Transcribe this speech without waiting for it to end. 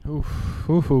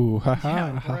Ooh,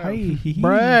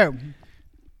 Bro.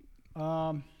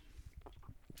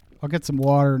 I'll get some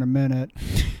water in a minute.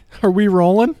 Are we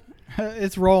rolling?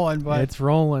 It's rolling, but It's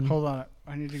rolling. hold on.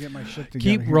 I need to get my shit together.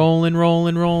 Keep here.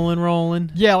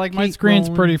 rolling. Yeah, like my Keep screen's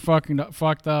rolling. pretty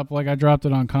fucked up. Like I dropped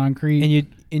it on concrete.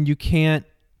 And you can't.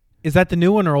 Is that the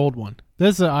new one or old one?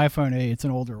 This is an iPhone 8. It's an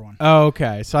older one. Oh,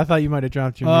 okay. So I thought you might have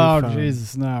dropped your new phone. Oh,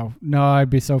 Jesus, no. No, I'd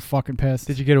be so fucking pissed.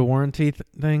 Did you get a warranty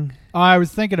thing? I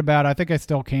was thinking about it. I think I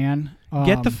still can.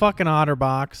 Get the fucking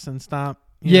OtterBox and stop.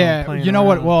 Yeah, you know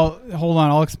what? around. Well, hold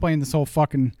on. I'll explain this whole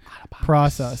fucking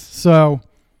process. So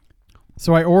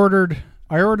I ordered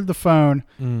the phone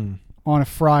on a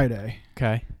Friday.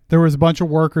 Okay. There was a bunch of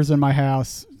workers in my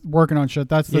house working on shit.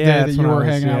 That's the day that you were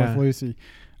hanging out with Lucy.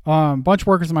 Bunch of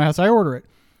workers in my house. I order it.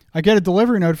 I get a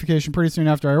delivery notification pretty soon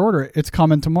after I order it. It's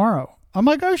coming tomorrow. I'm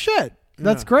like, oh shit,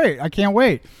 that's great. I can't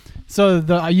wait. So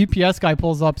the UPS guy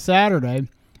pulls up Saturday,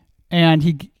 and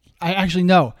he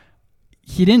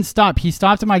didn't stop. He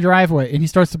stopped in my driveway and he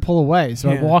starts to pull away. So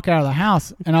I walk out of the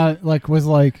house and I was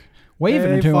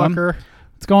waving to him.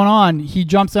 What's going on? He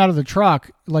jumps out of the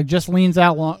truck, just leans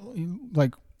out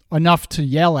enough to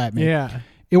yell at me. Yeah.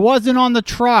 It wasn't on the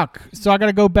truck, so I got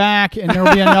to go back, and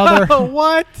there'll be another.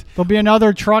 What? There'll be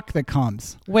another truck that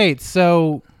comes. Wait,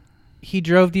 so he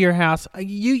drove to your house.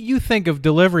 You think of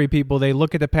delivery people, they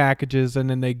look at the packages and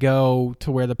then they go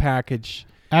to where the package...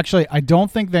 Actually, I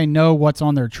don't think they know what's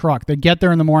on their truck. They get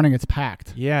there in the morning, it's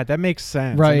packed. Yeah, that makes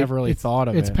sense. Right. I never really thought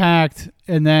of it. It's packed,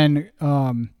 and then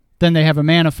they have a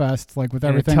manifest with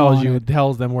everything and on it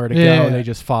tells them where to go. They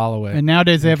just follow it. And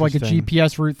nowadays they have a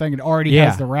GPS route thing. It already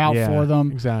has the route for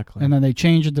them. Exactly. And then they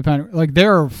change it depending.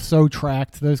 They're so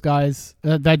tracked. Those guys.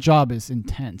 That job is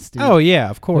intense, dude. Oh yeah,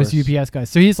 of course. Those UPS guys.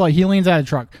 So he leans out of the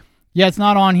truck. Yeah, it's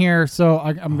not on here, so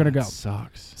I'm gonna go.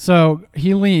 Sucks. So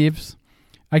he leaves.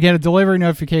 I get a delivery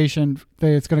notification that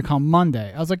it's going to come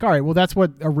Monday. I was like, all right, well, that's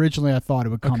what originally I thought it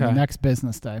would come the next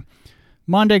business day.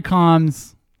 Monday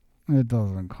comes, it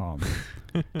doesn't come.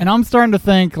 And I'm starting to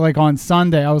think, on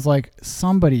Sunday, I was like,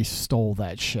 somebody stole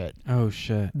that shit. Oh,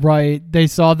 shit. Right. They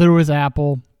saw that it was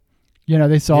Apple.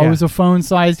 They saw it was a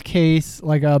phone-sized case,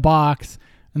 like a box.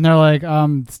 And they're like,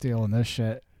 I'm stealing this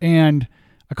shit. And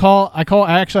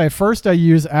actually, at first I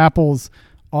use Apple's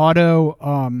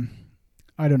automatic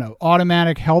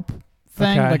help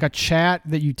thing, like a chat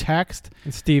that you text.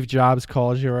 And Steve Jobs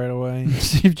calls you right away.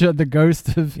 The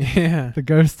ghost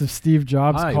of Steve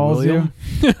Jobs calls William.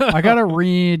 you. I gotta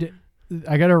read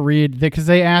because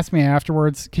they asked me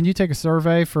afterwards, can you take a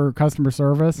survey for customer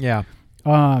service? Yeah.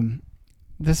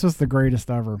 This was the greatest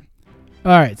ever.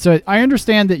 All right, so I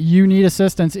understand that you need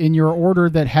assistance in your order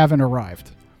that haven't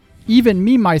arrived. Even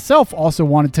me myself also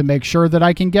wanted to make sure that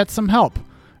I can get some help.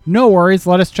 No worries,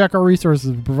 let us check our resources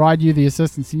and provide you the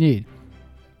assistance you need.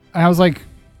 And I was like,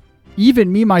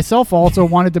 even me myself also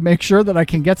wanted to make sure that I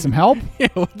can get some help. Yeah,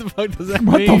 what the fuck does that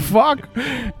mean? What the fuck?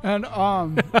 And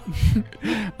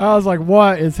I was like,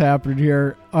 what is happening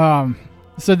here?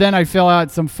 So then I fill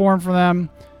out some form for them.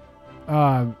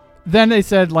 Then they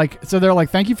said they're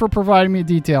like, thank you for providing me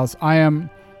details. I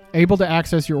am able to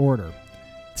access your order.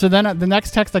 So then the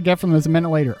next text I get from them is a minute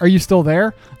later. Are you still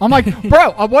there? I'm like,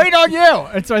 bro, I'm waiting on you.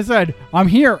 And so I said, I'm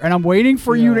here and I'm waiting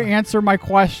for you to answer my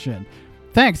question.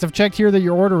 Thanks. I've checked here that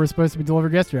your order was supposed to be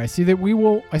delivered yesterday. I see that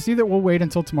we'll wait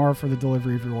until tomorrow for the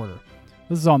delivery of your order.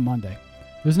 This is on Monday.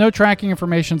 There's no tracking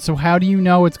information, so how do you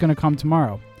know it's going to come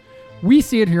tomorrow? We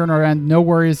see it here on our end. No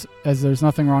worries, as there's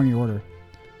nothing wrong in your order.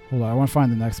 Hold on, I want to find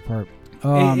the next part.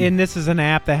 And this is an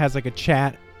app that has a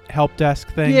chat help desk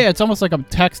thing. Yeah, it's almost like I'm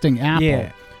texting Apple.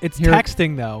 Yeah. It's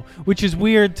texting, though, which is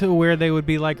weird to where they would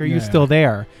be like, are you still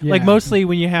there? Yeah. Mostly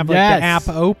when you have the app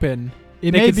open,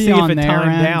 it they may can be see on if it their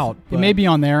timed end. out. It may be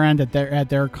on their end at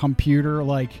their computer.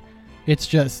 It's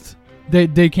just,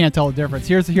 they can't tell the difference.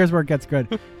 Here's where it gets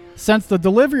good. Since the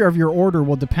delivery of your order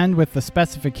will depend with the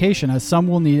specification, as some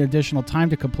will need additional time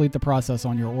to complete the process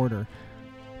on your order.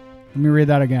 Let me read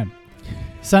that again.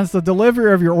 Since the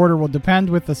delivery of your order will depend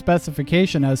with the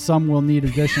specification, as some will need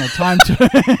additional time to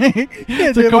complete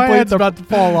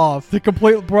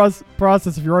the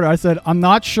process of your order. I said, I'm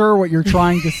not sure what you're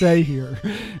trying to say here.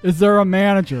 Is there a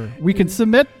manager we can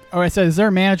submit? Or I said, is there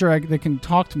a manager that can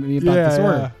talk to me about this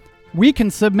order? We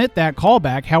can submit that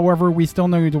callback. However, we still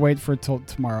need to wait for it till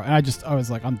tomorrow. And I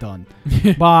was like, I'm done.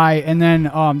 Bye. And then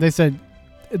they said,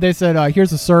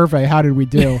 here's a survey. How did we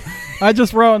do? I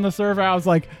just wrote in the survey. I was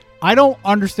like, I don't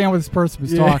understand what this person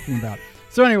was talking about.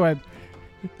 So anyway,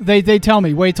 they tell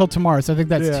me wait till tomorrow. So I think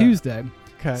that's Tuesday.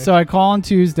 Okay. So I call on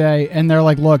Tuesday, and they're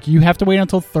like, look, you have to wait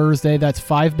until Thursday. That's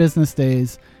 5 business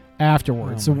days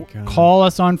afterwards. So call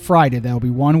us on Friday. That'll be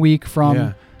 1 week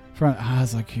from I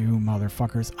was like, you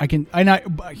motherfuckers.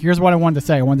 Here's what I wanted to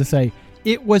say. I wanted to say,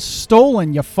 it was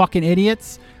stolen, you fucking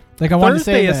idiots. Like, I wanted to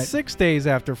say Thursday that. is 6 days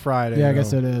after Friday. Yeah, I though.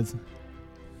 guess it is.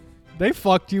 They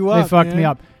fucked you up. They fucked man. me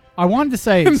up. I wanted to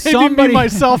say Maybe somebody me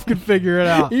myself could figure it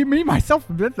out. Me myself.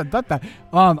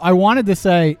 I wanted to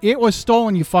say it was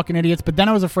stolen, you fucking idiots. But then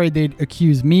I was afraid they'd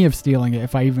accuse me of stealing it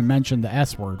if I even mentioned the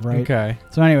S word, right? Okay.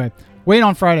 So anyway, wait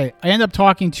on Friday. I end up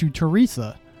talking to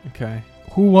Teresa, Okay.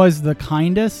 who was the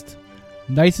kindest,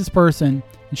 nicest person.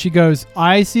 And she goes,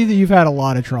 I see that you've had a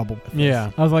lot of trouble with this.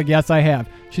 Yeah. I was like, yes, I have.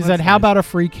 She Well, said, that's how nice. about a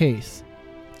free case?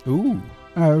 Ooh.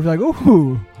 I was like,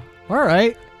 ooh, all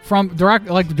right. From direct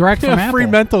from Apple. Free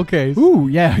mental case. Ooh,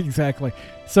 yeah, exactly.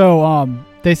 So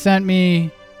they sent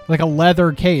me like a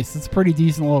leather case. It's a pretty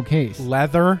decent little case.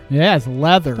 Leather? Yeah, it's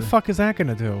leather. What the fuck is that going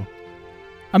to do?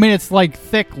 I mean, it's like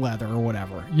thick leather or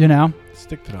whatever, you know?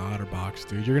 Stick to the OtterBox,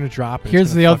 dude. You're going to drop it.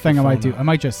 Here's the other thing I might do. I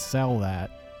might just sell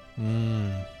that Yeah.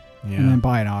 and then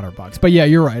buy an OtterBox. But yeah,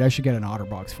 you're right. I should get an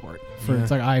OtterBox for it. Yeah.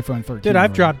 It's like iPhone 13. Dude,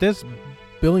 I've dropped this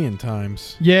billion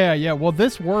times. Yeah. Well,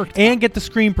 this worked. And get the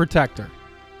screen protector.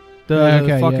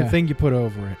 The fucking thing you put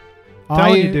over it.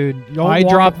 Telling you, dude. I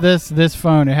dropped this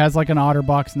phone. It has like an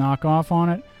OtterBox knockoff on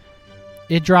it.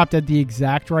 It dropped at the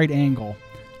exact right angle.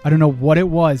 I don't know what it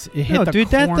was. It hit the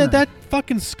corner. That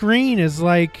fucking screen is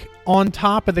like on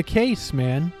top of the case,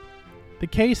 man. The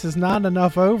case is not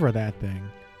enough over that thing.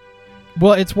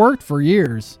 Well, it's worked for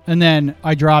years, and then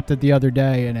I dropped it the other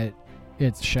day, and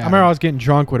it's shattered. I remember I was getting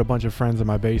drunk with a bunch of friends in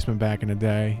my basement back in the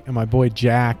day, and my boy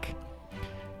Jack.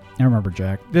 I remember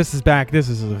Jack. This is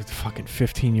fucking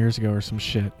 15 years ago or some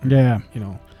shit. Yeah. You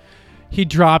know, he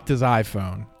dropped his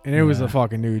iPhone, and it was a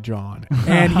fucking new John.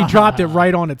 And he dropped it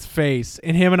right on its face,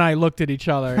 and him and I looked at each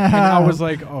other, and I was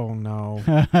like, oh, no.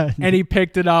 And he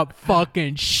picked it up,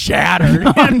 fucking shattered.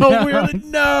 And we were like,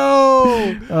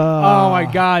 no. Oh, my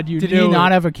God, you Did knew he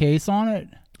not it. have a case on it?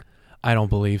 I don't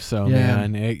believe so, Yeah.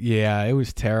 man. It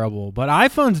was terrible. But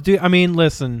iPhones do, I mean,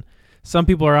 listen, some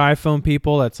people are iPhone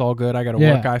people. That's all good. I got a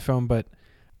work iPhone, but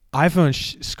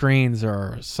iPhone screens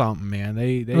are something, man.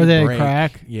 They break.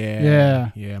 Crack? Yeah.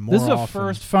 More This is the often.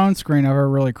 first phone screen I've ever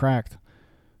really cracked.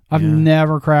 I've Yeah.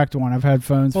 never cracked one. I've had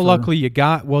phones Well, luckily you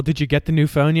got. Well, did you get the new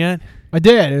phone yet? I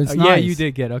did. It's nice. Yeah, you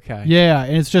did get. Okay. Yeah,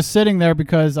 and it's just sitting there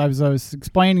because I was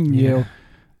explaining to Yeah. you,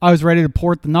 I was ready to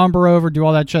port the number over, do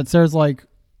all that shit. So there's like,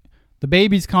 the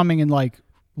baby's coming in like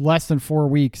less than 4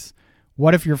 weeks.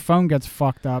 What if your phone gets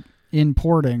fucked up in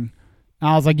porting? And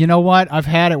I was like, you know what? I've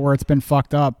had it where it's been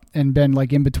fucked up and been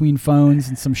like in between phones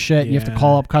and some shit. You have to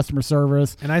call up customer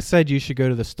service. And I said you should go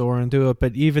to the store and do it,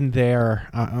 but even there,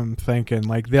 I'm thinking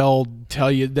like they'll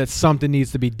tell you that something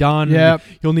needs to be done. Yep.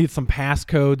 You'll need some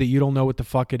passcode that you don't know what the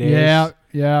fuck it is.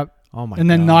 Yeah. Oh my God. And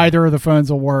then neither of the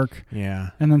phones will work. Yeah.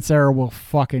 And then Sarah will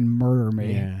fucking murder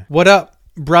me. Yeah. What up,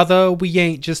 brother? We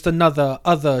ain't just another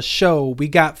other show. We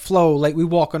got flow like we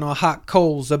walking on hot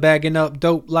coals, or bagging up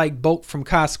dope like Bolt from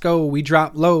Costco. We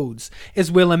drop loads.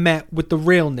 It's Will and Matt with the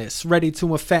realness, ready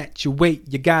to infatuate.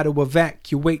 You gotta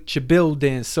evacuate your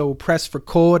building, so press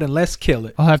record and let's kill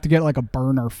it. I'll have to get like a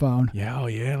burner phone. Yeah,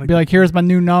 like, Be like, here's my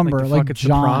new number. like the Like fucking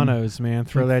John. Sopranos, man.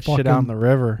 Throw Like that shit out in the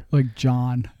river. Like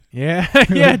John.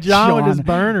 Yeah, John with his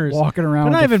burners. Walking around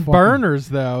They're with not the even fucking- burners,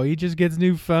 though. He just gets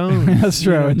new phones. That's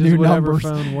true. Just New whatever numbers.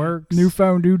 phone works. New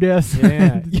phone, do this.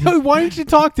 Yeah. Yo, why don't you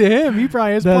talk to him? He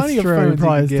probably has That's plenty true. of phones. He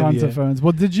probably he has can give tons you. of phones.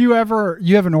 Well,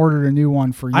 you haven't ordered a new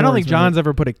one for yours, I don't think John's right?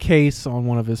 ever put a case on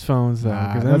one of his phones, though.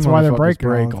 Nah, 'cause that's them why they're motherfuckers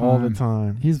breaking break all the the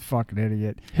time. He's a fucking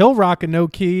idiot. He'll rock a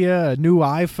Nokia, a new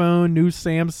iPhone, new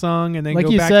Samsung, and then Like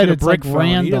go you back said, to the it's brick like phone.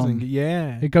 He random. doesn't-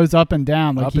 Yeah. It goes up and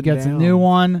down. Like Up he and gets a down. new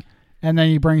one, and then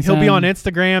he brings. He'll be in- on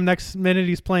Instagram. Next minute,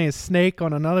 he's playing Snake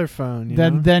on another phone. You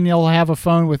know? Then you'll have a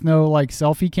phone with no like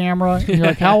selfie camera. And you're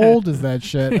like, how old is that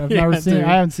shit? I've never seen. dude.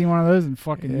 I haven't seen one of those in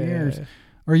fucking years.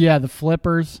 Or the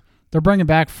flippers. They're bringing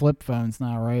back flip phones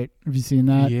now, right? Have you seen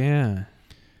that? Yeah.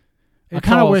 I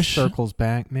kinda wish- circles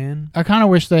back, man. I kind of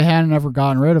wish they hadn't ever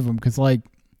gotten rid of them because like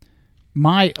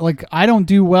I don't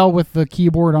do well with the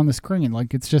keyboard on the screen.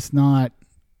 Like it's just not.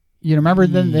 You remember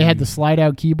then they had the slide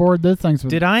out keyboard. Those things.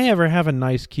 Did I ever have a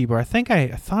nice keyboard? I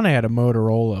thought I had a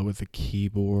Motorola with a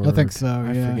keyboard. I think so.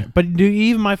 I Yeah. forget. But dude,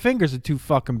 even my fingers are too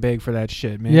fucking big for that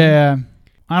shit, man. Yeah.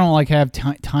 I don't like have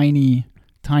tiny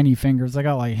fingers. I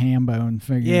got like ham bone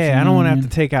fingers. Yeah, you I don't know want what to have mean?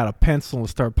 to take out a pencil and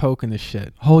start poking this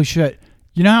shit. Holy shit!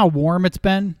 You know how warm it's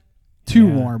been? Too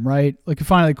Yeah. warm, right? Like it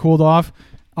finally cooled off.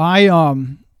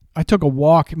 I took a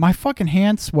walk. My fucking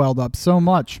hand swelled up so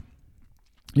much.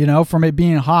 You know, from it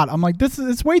being hot. I'm like,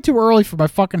 it's way too early for my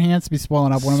fucking hands to be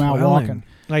swelling up when I'm out Swelling. walking.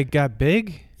 Like got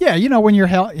big? Yeah, you know when your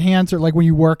hands are like when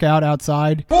you work out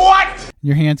outside. What?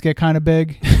 Your hands get kind of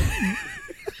big.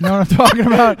 know what I'm talking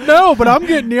about? No, but I'm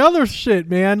getting the other shit,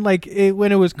 man. Like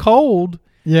when it was cold,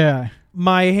 Yeah.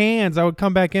 my hands, I would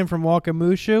come back in from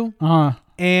Wakamushu,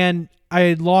 and I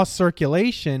had lost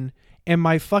circulation, and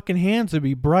my fucking hands would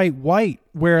be bright white,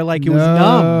 where like it was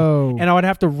numb, and I would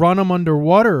have to run them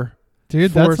underwater.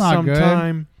 Dude, for that's not some good.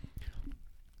 time.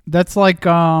 That's like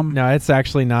No, it's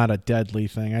actually not a deadly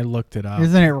thing. I looked it up.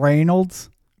 Isn't it Reynolds?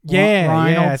 Yeah,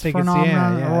 I Reynolds think it's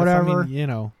phenomenon or whatever. I mean, you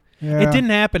know, Yeah. it didn't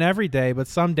happen every day, but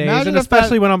some days, Imagine and if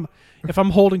especially that- if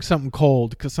I'm holding something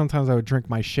cold, because sometimes I would drink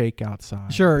my shake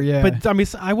outside. Sure, yeah. But I mean,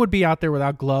 I would be out there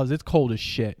without gloves. It's cold as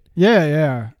shit.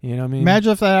 yeah. You know what I mean?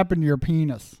 Imagine if that happened to your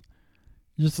penis.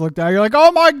 You just look down, you're like,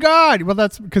 oh my God. Well,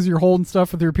 that's because you're holding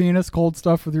stuff with your penis, cold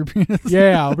stuff with your penis.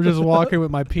 Yeah, we're just walking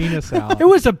with my penis out. It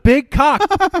was a big cock.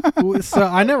 So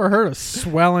I never heard of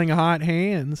swelling hot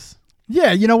hands.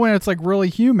 Yeah, you know when it's like really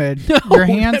humid, your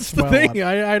hands That's swell the thing. up.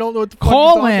 I don't know what the fuck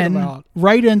Call you're talking in about.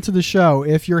 right into the show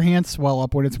if your hands swell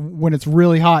up when it's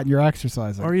really hot and you're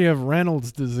exercising. Or you have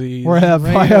Reynolds disease. Or I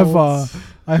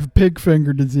have pig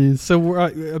finger disease. So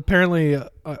we're apparently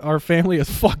our family has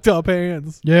fucked up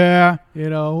hands. Yeah. You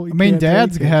know, I mean,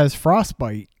 Dad's has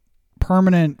frostbite.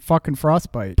 Permanent fucking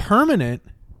frostbite. Permanent.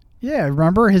 Yeah,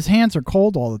 remember? His hands are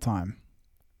cold all the time.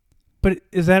 But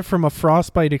is that from a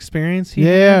frostbite experience?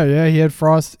 Yeah, he had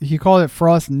frost. He called it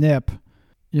frost nip,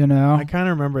 you know? I kind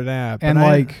of remember that. And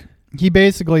like, he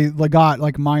basically got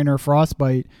like minor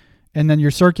frostbite, and then your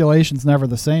circulation's never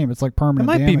the same. It's like It permanent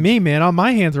might damage. be me, man.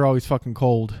 My hands are always fucking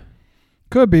cold.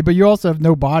 Could be, but you also have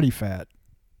no body fat.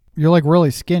 You're like really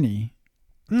skinny.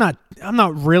 I'm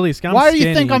not really skinny. Why do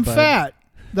you think I'm but- fat?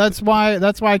 That's why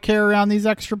I carry around these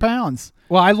extra pounds.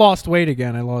 Well, I lost weight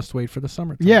again. I lost weight for the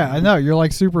summertime. Yeah, I know. You're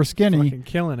like super skinny. Fucking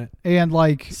killing it. And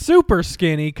like Super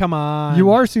skinny. Come on.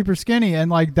 you are super skinny,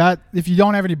 and like that, if you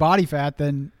don't have any body fat,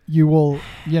 then you will,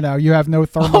 you have no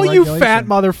thermal Oh, you regulation. fat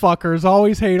motherfuckers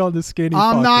always hate on the skinny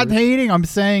I'm not fuckers. hating. I'm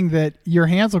saying that your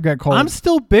hands will get cold. I'm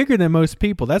still bigger than most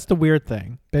people. That's the weird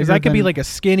thing. Because Bigger I could be than- like a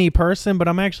skinny person, but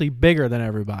I'm actually bigger than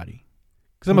everybody.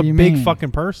 Because I'm What do a you big mean?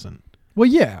 fucking person. Well,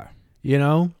 yeah. You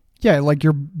know? Yeah, like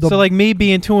you're So like me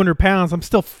being 200 pounds, I'm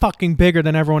still fucking bigger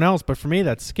than everyone else. But for me,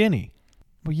 that's skinny.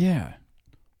 well, yeah.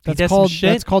 He does some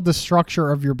shit? That's called the structure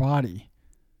of your body.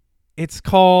 It's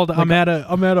called I'm at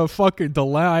a fucking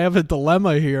dilemma. I have a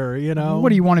dilemma here, you know. What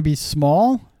do you want to be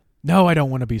small? No, I don't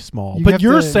want to be small. You But have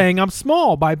you're to- saying I'm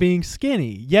small by being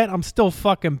skinny, yet I'm still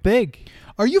fucking big.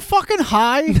 Are you fucking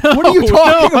high? What are you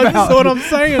talking No, about? That's what I'm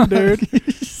saying,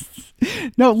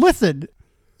 dude. No, listen.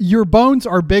 Your bones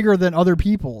are bigger than other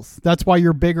people's. That's why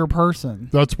you're a bigger person.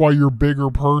 That's why you're a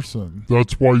bigger person.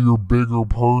 That's why you're a bigger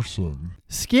person.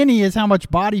 Skinny is how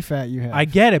much body fat you have. I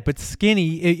get it, but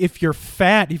skinny, if you're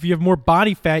fat, if you have more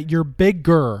body fat, you're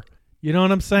bigger. You know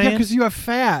what I'm saying? Yeah, because you have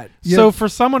fat. So for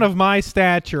someone of my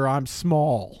stature, I'm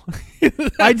small.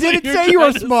 I didn't say you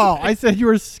were small. I said you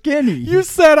were skinny. You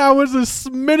said I was a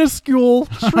minuscule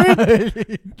shrimp.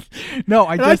 No,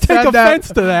 I And just I take said offense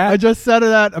that. to that. I just said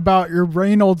that about your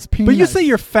Reynolds penis. But you say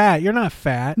you're fat. You're not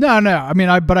fat. No. I mean,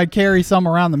 but I carry some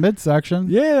around the midsection.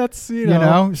 Yeah, that's, you You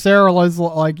know. know, Sarah was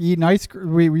like eating ice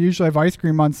cream. We usually have ice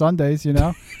cream on Sundays, you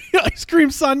know. Ice cream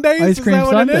Sundays? Ice cream is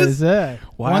that what it Sundays, is? yeah.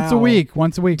 Wow.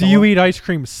 Once a week. Do you eat ice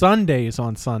cream Sundays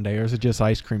on Sunday, or is it just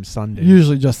ice cream Sundays?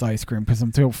 Usually just ice cream because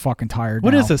I'm too fucking tired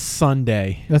What now. is a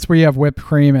Sunday? That's where you have whipped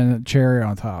cream and cherry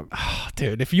on top. Oh,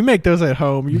 dude, if you make those at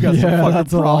home, you got some fucking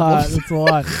that's problems. a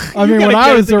lot. I You mean, when gotta I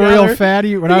get was it a real together.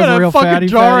 fatty, when You I was got a real fucking fatty,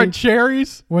 jar of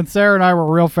cherries. when Sarah and I were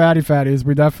real fatties,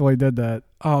 we definitely did that.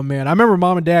 Oh man, I remember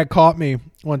Mom and Dad caught me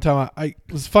one time. I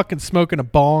was fucking smoking a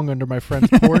bong under my friend's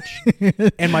porch,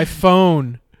 and my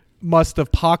phone must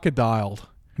have pocket dialed.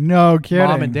 No kidding.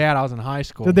 Mom and Dad, I was in high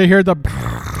school. Did they hear the?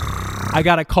 I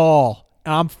got a call.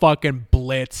 And I'm fucking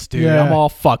blitzed, dude. Yeah. I'm all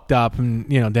fucked up, and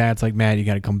Dad's like, "Man, you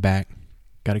got to come back.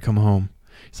 Got to come home."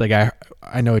 He's like,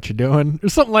 "I know what you're doing," or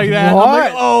something like that. What? I'm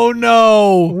like, "Oh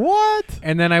no!" What?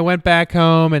 And then I went back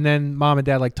home, and then Mom and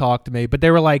Dad like talked to me, but they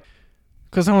were like,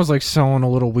 because I was like selling a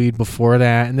little weed before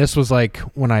that, and this was like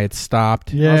when I had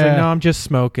stopped. I was like, Yeah. "No, I'm just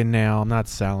smoking now. I'm not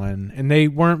selling." And they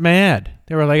weren't mad.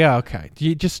 They were like, "Oh, okay.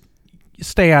 You just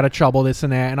stay out of trouble, this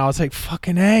and that." And I was like,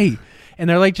 "Fucking A." And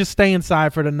they're like, "Just stay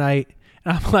inside for the night."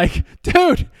 And I'm like,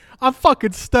 "Dude, I'm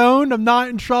fucking stoned. I'm not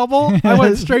in trouble." I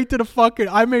went straight to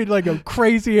I made like a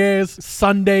crazy ass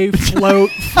Sunday float.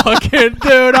 Fucking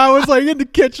dude. I was like in the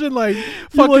kitchen, like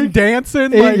fucking like,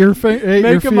 dancing, Ate like your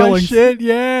making my feelings. shit.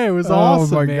 Yeah, it was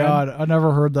awesome. Oh my man. god, I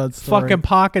never heard that story. Fucking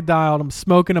pocket dialed. I'm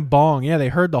smoking a bong. Yeah, they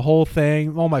heard the whole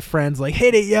thing. All my friends like,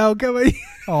 "Hit it, yo, come on."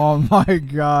 Oh my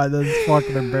god, that's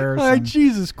fucking embarrassing. Like,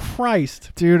 Jesus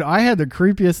Christ. Dude, I had the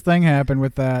creepiest thing happen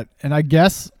with that, and I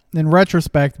guess in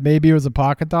retrospect, maybe it was a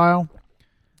pocket dial,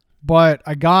 but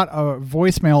I got a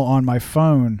voicemail on my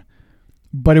phone,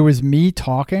 but it was me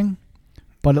talking,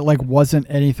 but it like wasn't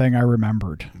anything I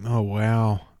remembered. Oh,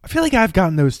 wow. I feel like I've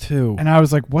gotten those too. And I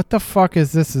was like, what the fuck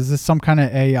is this? Is this some kind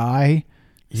of AI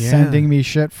sending me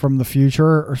shit from the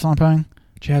future or something?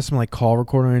 Did you have some like call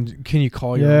recorder? And can you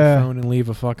call your own phone and leave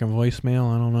a fucking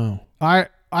voicemail? I don't know.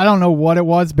 I don't know what it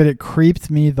was, but it creeped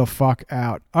me the fuck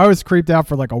out. I was creeped out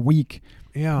for like a week.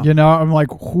 Yeah. You know, I'm like,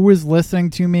 who is listening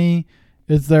to me?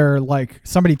 Is there like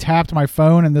somebody tapped my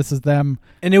phone and this is them?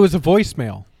 And it was a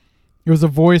voicemail. It was a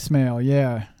voicemail,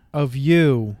 yeah. Of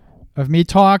you. Of me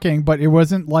talking, but it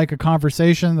wasn't like a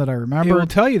conversation that I remember. It will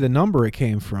tell you the number it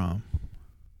came from.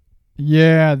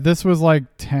 Yeah, this was like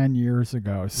 10 years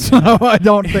ago, so I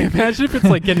don't think... Imagine if it's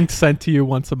like getting sent to you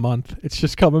once a month. It's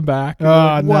just coming back. Oh,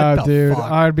 like, no, dude.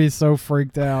 fuck? I'd be so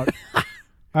freaked out.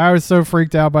 I was so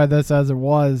freaked out by this as it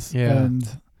was. Yeah.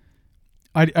 And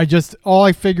I just... All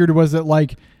I figured was that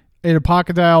like it had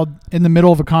pocket dialed in the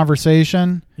middle of a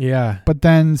conversation. Yeah. But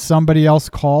then somebody else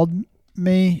called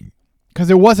me because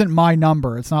it wasn't my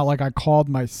number. It's not like I called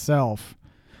myself.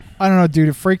 I don't know, dude.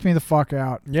 It freaked me the fuck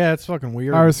out. Yeah, it's fucking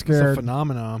weird. I was scared. It's a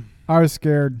phenomenon. I was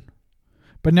scared.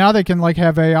 But now they can like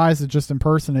have AIs that just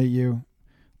impersonate you.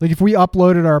 Like if we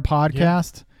uploaded our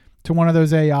podcast to one of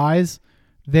those AIs,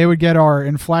 they would get our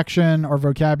inflection, our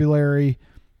vocabulary,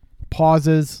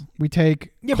 pauses. We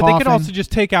take Yeah, coughing. but they could also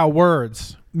just take out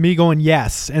words. Me going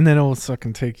yes, and then it'll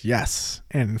fucking take yes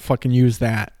and fucking use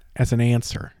that as an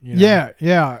answer. You know?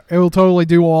 Yeah. It will totally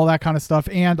do all that kind of stuff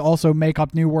and also make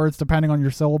up new words depending on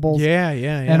your syllables. Yeah.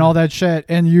 And all that shit.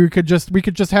 And we could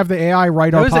just have the AI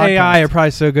write our podcast. Those AI are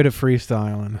probably so good at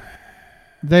freestyling.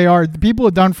 They are. People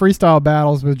have done freestyle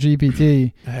battles with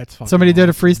GPT. That's fucking Somebody did a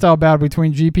awesome. freestyle battle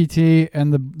between GPT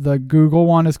and the Google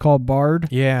one is called Bard.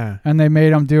 Yeah. And they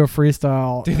made them do a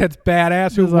freestyle. Dude, that's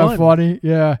badass. Who Is that won? funny?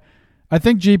 Yeah. I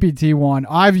think GPT won.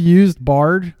 I've used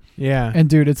Bard. Yeah. And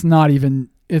dude, it's not even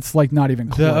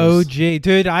close. The OG.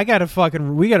 Dude,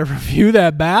 we gotta review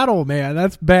that battle, man.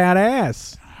 That's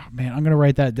badass. Oh, man, I'm gonna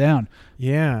write that down.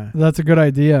 Yeah. That's a good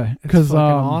idea. It's fucking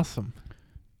awesome.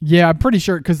 Yeah, I'm pretty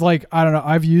sure because like I don't know,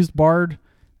 I've used Bard,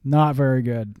 not very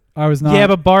good. I was not. Yeah,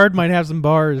 but Bard might have some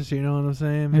bars. You know what I'm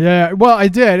saying? Yeah, well, I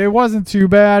did. It wasn't too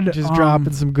bad. Just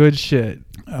dropping some good shit.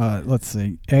 Let's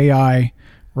see, AI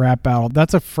rap battle.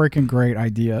 That's a freaking great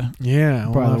idea. Yeah.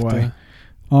 By the way.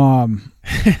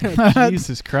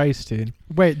 Jesus Christ, dude.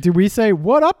 Wait, did we say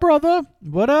what up, brother?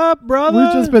 What up, brother?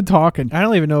 We've just been talking. I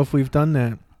don't even know if we've done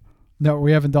that. No,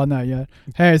 we haven't done that yet.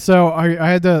 Hey, so I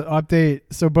had to update.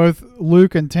 So both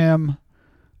Luke and Tim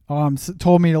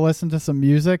told me to listen to some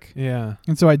music. Yeah.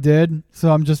 And so I did.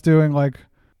 So I'm just doing like,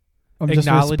 I'm just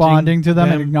Acknowledging responding to them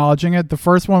and them. acknowledging it. The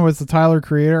first one was the Tyler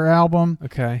Creator album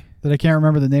Okay. that I can't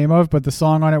remember the name of, but the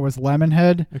song on it was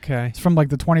Lemonhead. Okay. It's from like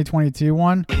the 2022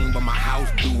 one. But my house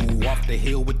do off the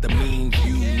hill with the mean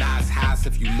view. Nice house,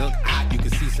 if you look out, you can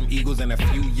see some eagles and a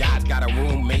few yachts. Got a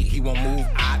roommate, he won't move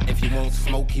out. If he won't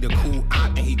smoke, he the cool out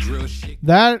and he drill shit.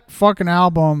 That fucking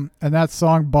album and that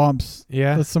song bumps.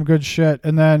 Yeah. That's some good shit.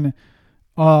 And then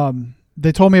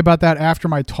they told me about that after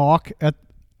my talk at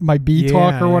my B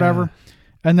talk or whatever.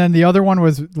 And then the other one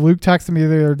was Luke texted me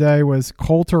the other day was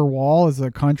Coulter Wall is a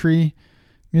country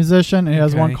musician and he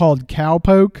has one called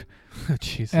Cowpoke. Oh,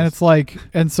 Jesus. And it's like,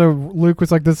 and so Luke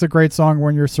was like, this is a great song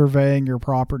when you're surveying your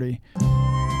property.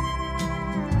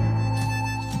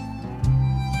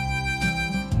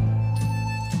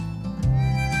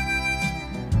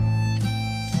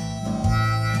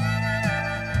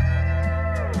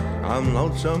 I'm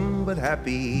lonesome but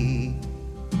happy,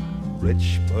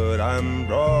 rich but I'm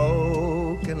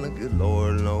broke, and the good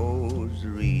Lord knows the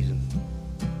reason.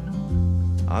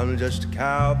 I'm just a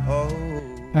cowpoke.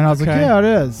 And I was like, yeah, it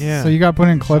is. Yeah. So you got to put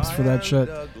in clips for that shit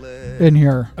in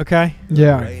here. Okay.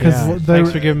 Yeah. Because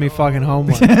Thanks for giving me fucking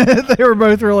homework. they were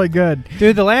both really good.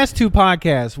 Dude, the last two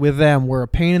podcasts with them were a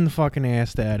pain in the fucking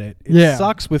ass to edit. It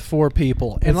sucks with 4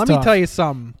 people. And It's let tough. me tell you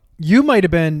something. You might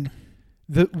have been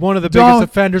one of the biggest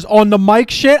offenders on the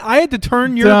mic shit. I had to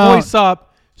turn your voice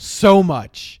up so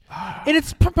much. And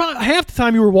it's half the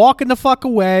time you were walking the fuck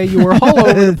away. You were all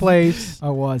over the place. I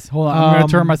was. Hold on. I'm going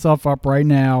to turn myself up right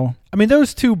now. I mean,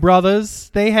 those two brothers,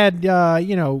 they had,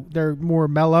 they're more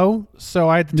mellow, so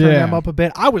I had to turn them up a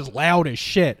bit. I was loud as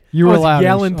shit. You were I was loud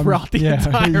yelling throughout the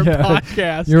entire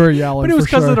podcast. You were yelling, but it was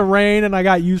because of the rain, and I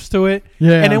got used to it.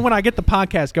 Yeah. And then when I get the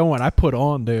podcast going, I put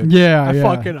on, dude. Yeah,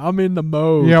 I'm in the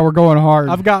mode. Yeah, we're going hard.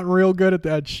 I've gotten real good at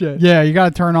that shit. Yeah, you got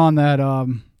to turn on that.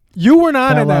 You were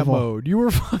not in level. that mode. You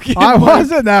were fucking. I was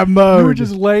in that mode. You were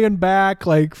just laying back,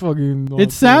 like fucking.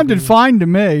 It sounded fine to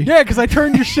me. Yeah, because I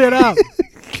turned your shit up.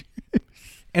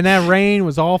 And that rain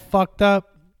was all fucked up.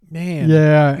 Man.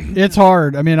 Yeah, it's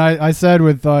hard. I mean, I said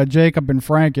with Jacob and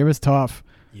Frank, it was tough.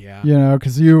 Yeah. You know,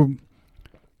 because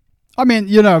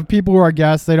people who are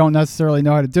guests, they don't necessarily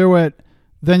know how to do it.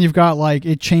 Then you've got like,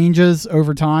 it changes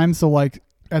over time. So like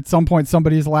at some point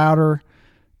somebody's louder,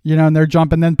 you know, and they're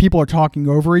jumping. Then people are talking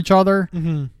over each other,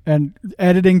 and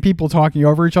editing people talking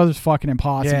over each other is fucking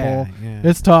impossible. Yeah.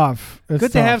 It's tough. It's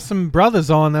good tough. to have some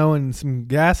brothers on though, and some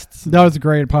guests. That was a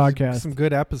great podcast. Some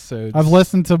good episodes. I've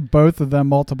listened to both of them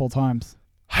multiple times.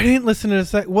 I didn't listen to the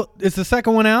second. Well, is the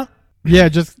second one out? Yeah, it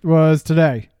just was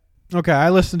today. Okay, I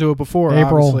listened to it before.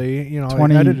 April obviously, you know,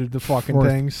 I edited the fucking 24th.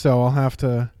 thing, so I'll have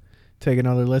to take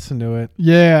another listen to it.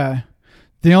 Yeah.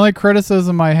 The only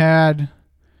criticism I had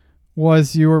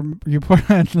was you put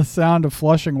in the sound of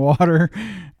flushing water,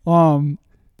 and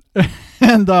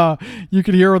you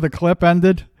could hear where the clip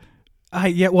ended. I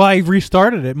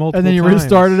restarted it multiple times. And then you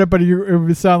restarted it, but it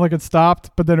would sound like it stopped,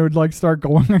 but then it would like start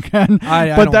going again.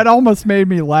 But that almost made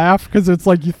me laugh because it's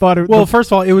like you thought it. Well, first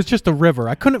of all, it was just a river.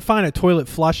 I couldn't find a toilet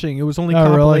flushing. It was only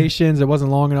compilations. Really? It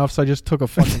wasn't long enough, so I just took a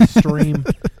fucking stream.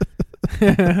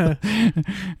 That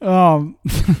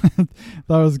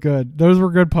was good. Those were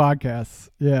good podcasts.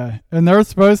 Yeah, and they're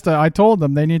supposed to. I told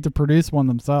them they need to produce one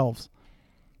themselves.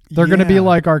 They're going to be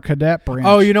like our cadet branch.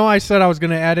 Oh, you know, I said I was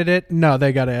going to edit it. No,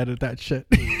 they got to edit that shit.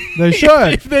 They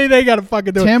should. they got to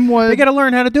fucking do it. They got to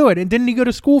learn how to do it. And didn't he go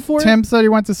to school for it? Tim said he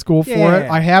went to school for it.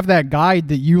 I have that guide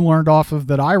that you learned off of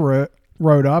that I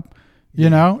wrote up. You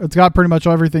know, it's got pretty much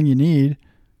everything you need.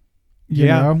 You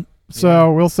know,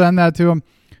 so we'll send that to him.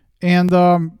 And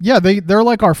they're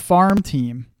like our farm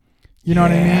team. You know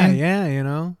what I mean? Yeah, you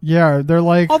know. Yeah, they're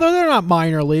like. Although they're not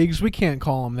minor leagues, we can't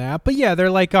call them that. But yeah, they're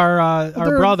like our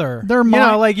brother. They're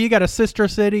like you got a sister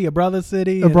city, a brother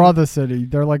city, a brother city.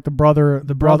 They're like the brother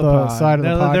side of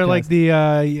the podcast. They're like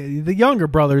the younger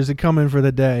brothers that come in for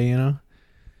the day. You know.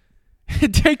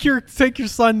 take your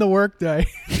son to work day.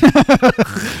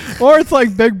 Or it's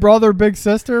like big brother, big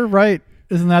sister, right?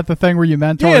 Isn't that the thing where you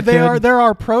mentor? Yeah, they're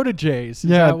our proteges.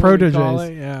 Yeah, proteges.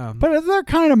 Yeah, but they're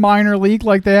kind of minor league,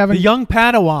 like they haven't. The young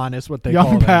Padawan is what they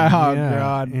call them. Oh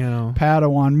God, you know,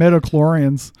 Padawan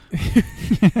midichlorians.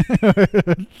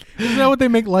 Isn't that what they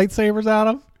make lightsabers out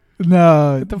of?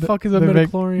 No. What the fuck is a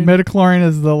midichlorian? Midichlorian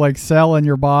is the like cell in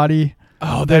your body.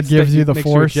 Oh, that gives you the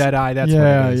force. You a Jedi. That's what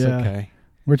it is. Okay.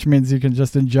 Which means you can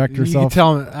just inject yourself. You can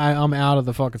tell them I'm out of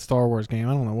the fucking Star Wars game.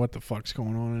 I don't know what the fuck's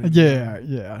going on anymore.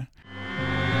 Yeah.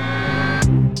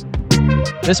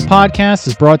 This podcast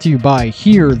is brought to you by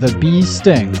Hear the Bee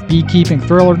Sting, beekeeping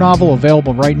thriller novel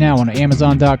available right now on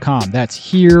Amazon.com. That's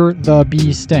Hear the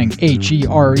Bee Sting,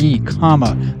 HERE,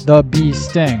 the Bee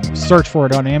Sting. Search for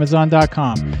it on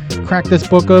Amazon.com. Crack this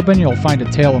book open, you'll find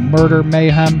a tale of murder,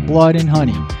 mayhem, blood, and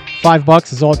honey.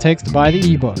 $5 is all it takes to buy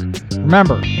the ebook.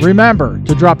 Remember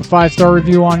to drop a 5-star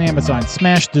review on Amazon.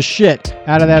 Smash the shit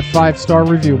out of that 5-star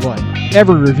review button.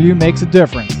 Every review makes a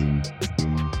difference.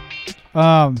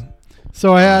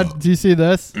 So do you see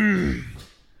this?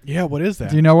 Yeah, what is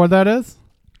that? Do you know what that is?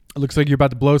 It looks like you're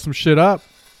about to blow some shit up.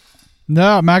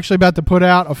 No, I'm actually about to put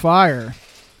out a fire.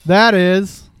 That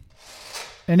is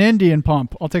an Indian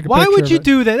pump. I'll take a picture. Why would you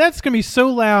do that? That's going to be so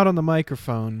loud on the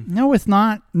microphone. No, it's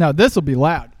not. No, this will be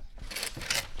loud.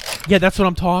 Yeah, that's what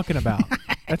I'm talking about.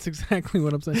 That's exactly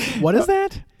what I'm saying. What is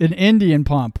that? An Indian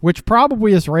pump, which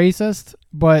probably is racist,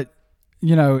 but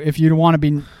you know, if you want to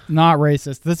be not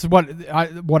racist, this is what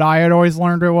I had always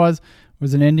learned it was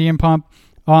an Indian pump.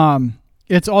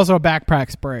 It's also a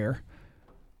backpack sprayer.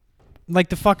 Like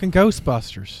the fucking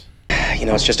Ghostbusters. You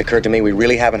know, it's just occurred to me we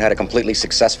really haven't had a completely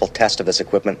successful test of this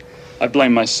equipment. I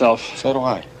blame myself. So do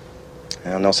I.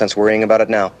 Well, no sense worrying about it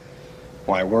now.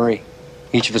 Why worry?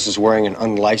 Each of us is wearing an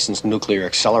unlicensed nuclear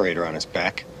accelerator on his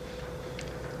back.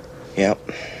 Yep.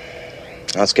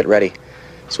 Let's get ready.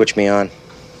 Switch me on.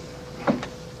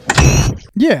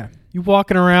 Yeah. You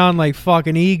walking around like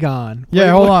fucking Egon.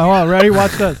 Yeah, hold on. Ready?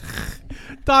 Watch this.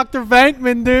 Dr.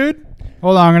 Venkman, dude.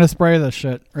 Hold on, I'm going to spray this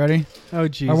shit. Ready? Oh,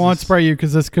 Jesus. I won't spray you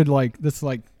because this could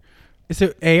Is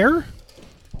it air?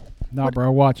 No,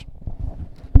 bro, watch.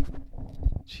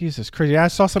 Jesus Christ. I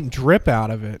saw something drip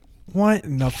out of it. What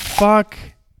in the fuck?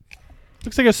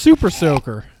 Looks like a super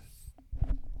soaker.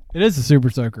 It is a super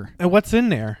soaker. And what's in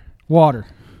there? Water.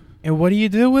 And what do you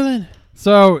do with it?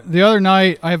 So the other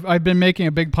night, I've been making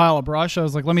a big pile of brush. I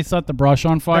was like, let me set the brush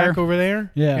on fire. Back over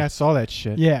there? Yeah. I saw that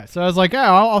shit. Yeah. So I was like,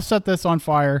 yeah, I'll set this on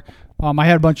fire. I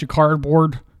had a bunch of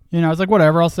cardboard. You know, I was like,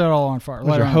 whatever, I'll set it all on fire.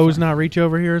 Does your hose not reach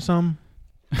over here or something?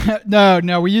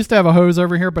 No. We used to have a hose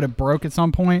over here, but it broke at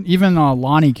some point. Even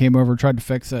Lonnie came over, tried to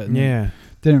fix it. Yeah.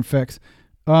 Didn't fix.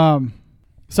 So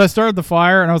I started the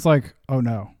fire, and I was like, oh,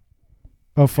 no.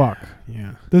 oh fuck,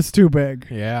 Yeah. this is too big.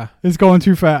 Yeah. It's going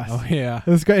too fast. Oh yeah.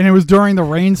 And it was during the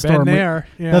rainstorm. Been there.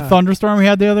 Yeah. That thunderstorm we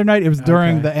had the other night. It was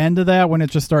during Okay. the end of that when it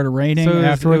just started raining. So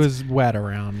afterwards, it was wet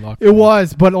around. Luckily. It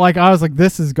was, but like I was like,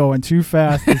 this is going too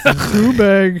fast. This is too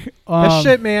big. That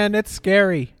shit, man. It's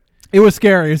scary. It was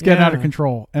scary. It was getting out of Yeah.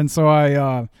 control. And so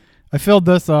I filled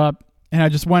this up and I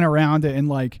just went around it and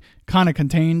like kind of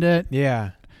contained it.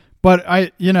 Yeah. But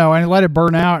I let it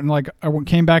burn out and like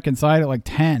came back inside at like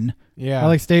 10. Yeah.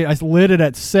 I lit it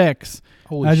at 6.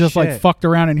 Holy I just like shit. fucked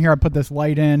around in here. I put this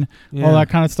light in, Yeah. all that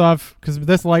kind of stuff. Because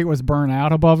this light was burnt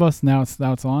out above us. Now it's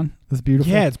on. It's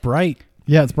beautiful. Yeah, it's bright.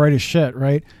 Yeah, it's bright as shit,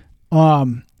 right?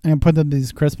 And put them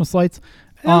these Christmas lights.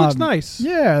 It looks nice.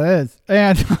 Yeah, it is.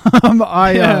 And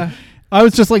Yeah. I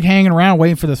was just like hanging around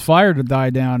waiting for this fire to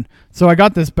die down. So I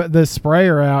got this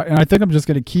sprayer out, and I think I'm just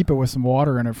going to keep it with some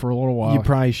water in it for a little while. You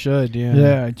probably should. Yeah.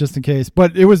 Yeah, just in case.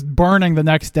 But it was burning the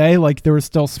next day. Like there was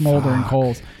still smoldering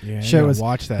coals. Yeah. Shit You gotta was.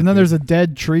 watch that. And then dude. there's a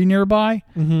dead tree nearby,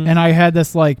 Mhm. and I had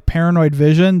this like paranoid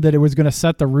vision that it was going to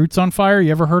set the roots on fire.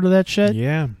 You ever heard of that shit?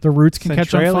 Yeah. The roots can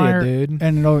catch on Centralia, fire, dude.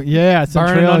 and it'll it's Burning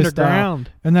Centralia underground.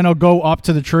 style. And then it'll go up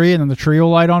to the tree, and then the tree will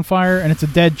light on fire. And it's a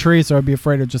dead tree, so I'd be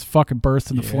afraid it would just fucking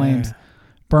burst into flames,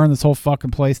 burn this whole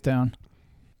fucking place down.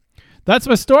 That's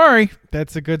my story.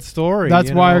 That's a good story.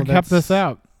 That's why I kept this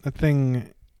out. The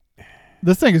thing.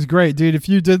 This thing is great, dude. If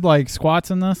you did like squats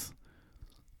in this,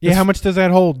 Yeah. How much does that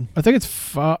hold? I think it's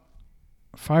 5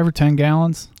 or 10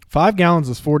 gallons. 5 gallons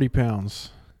is 40 pounds.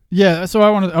 Yeah, so I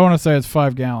want to say it's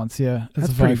 5 gallons. Yeah, it's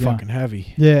That's a pretty 5 gallon. fucking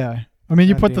heavy. Yeah, I mean,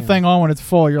 you put the Goddamn. thing on when it's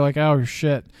full, you're like, oh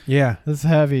shit, Yeah. this is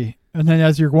heavy. And then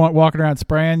as you're walking around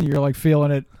spraying, you're like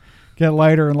feeling it get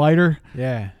lighter and lighter.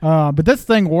 Yeah. But this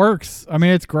thing works. I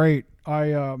mean, it's great.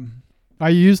 I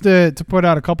used it to put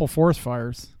out a couple forest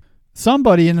fires.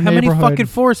 Somebody in the How neighborhood. many fucking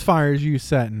forest fires you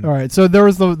setting? All right, so there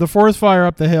was the forest fire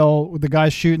up the hill with the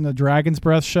guys shooting the dragon's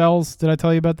breath shells. Did I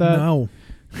tell you about that? No.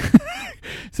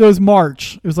 So it was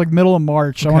March. It was like middle of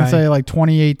March. I want to Okay. say like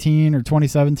 2018 or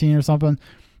 2017 or something.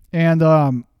 And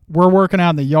we're working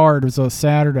out in the yard. It was a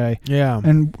Saturday. Yeah.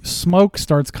 And smoke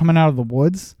starts coming out of the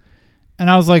woods. And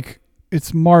I was like,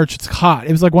 it's March. It's hot.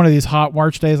 It was like one of these hot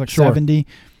March days, like Sure. 70.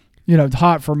 It's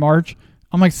hot for March.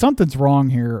 I'm like, something's wrong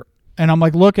here. And I'm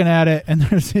like looking at it, and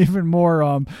there's even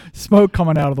more smoke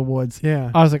coming out of the woods.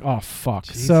 Yeah. I was like, oh, fuck.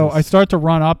 So Jesus. I start to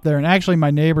run up there. And actually, my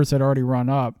neighbors had already run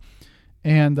up.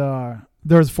 And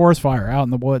there was a forest fire out in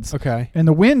the woods. Okay. And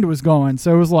the wind was going,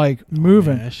 so it was like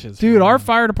moving. that shit's Dude, our fun.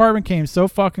 fire department came so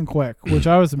fucking quick, which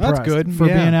I was impressed. good, For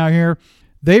yeah. being out here.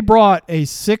 They brought a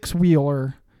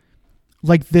 6-wheeler,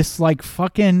 like this, like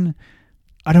fucking,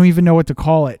 I don't even know what to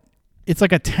call it. It's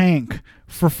like a tank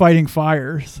for fighting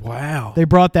fires. Wow. They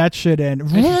brought that shit in.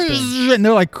 And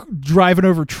they're like driving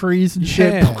over trees and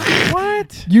shit. Yeah.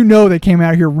 What? You know they came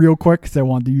out here real quick because they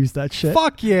wanted to use that shit.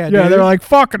 Fuck yeah, Yeah, dude. they're like,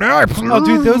 fucking hell. Oh,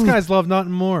 dude, those guys love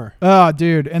nothing more. Oh,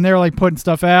 dude. And they were like putting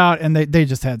stuff out, and they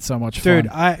just had so much fun.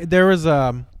 Dude, there was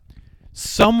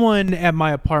someone at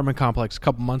my apartment complex a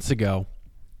couple months ago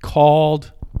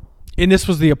called, and this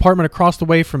was the apartment across the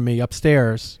way from me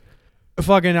upstairs.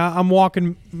 Fucking, I'm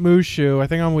walking Mushu. I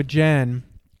think I'm with Jen.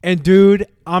 And dude,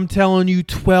 I'm telling you,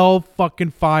 12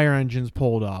 fucking fire engines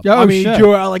pulled up. Oh, I mean, shit.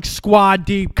 you're like squad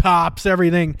deep, cops,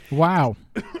 everything. Wow.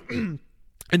 And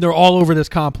they're all over this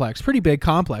complex. Pretty big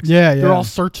complex. Yeah, They're yeah. all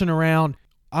searching around.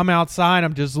 I'm outside.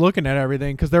 I'm just looking at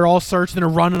everything because they're all searching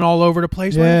and running all over the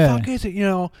place. Yeah. What the fuck is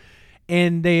it?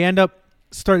 And they end up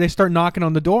they start knocking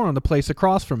on the door on the place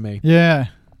across from me. Yeah.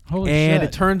 Holy And shit.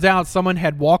 it turns out someone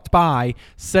had walked by,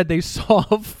 said they saw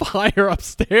a fire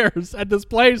upstairs at this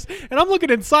place, and I'm looking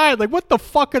inside like, what the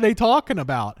fuck are they talking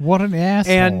about? What an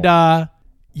asshole. And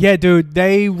yeah, dude,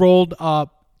 they rolled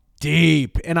up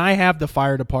deep, and I have the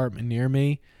fire department near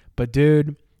me, but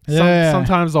dude,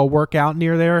 sometimes I'll work out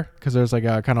near there because there's like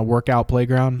a kind of workout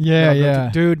playground. Yeah, that I'll go yeah.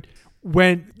 to. Dude,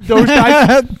 when those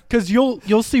guys, because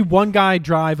you'll see one guy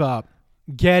drive up,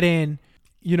 get in,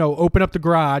 open up the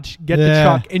garage, get the Yeah.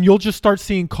 truck, and you'll just start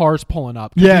seeing cars pulling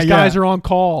up. Yeah, These guys yeah. are on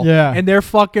call. Yeah. And they're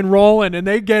fucking rolling, and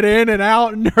they get in and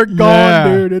out, and they're gone, Yeah.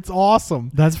 dude. It's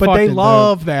awesome. That's but they fucking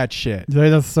love that shit.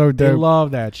 That's so They dope.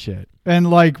 love that shit.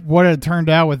 And like what it turned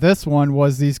out with this one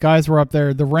was these guys were up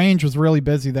there. The range was really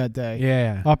busy that day.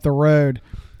 Yeah. Up the road.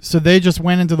 So they just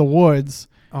went into the woods.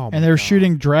 Oh, and they were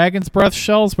shooting dragon's breath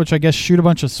shells, which I guess shoot a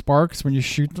bunch of sparks when you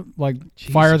shoot, like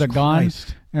fire the gun.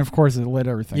 Christ. And of course, it lit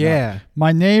everything up. Yeah.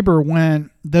 My neighbor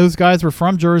went, those guys were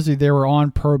from Jersey. They were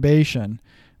on probation.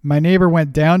 My neighbor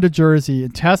went down to Jersey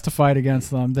and testified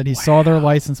against them that he saw their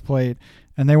license plate,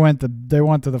 and they went to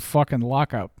the fucking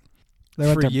lockup. They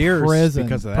went For to years prison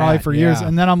because of probably that, for years. yeah.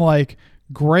 And then I'm like,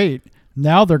 great.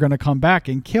 Now they're going to come back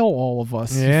and kill all of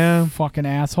us. Yeah. You fucking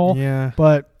asshole. Yeah.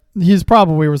 But he's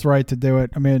probably was right to do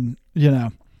it. I mean, you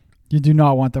know, you do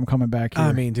not want them coming back here.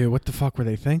 I mean, dude, what the fuck were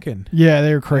they thinking? Yeah,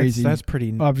 they were crazy. That's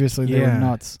pretty. Obviously, they were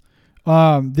nuts.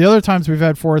 The other times we've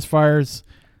had forest fires,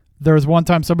 there was one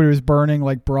time somebody was burning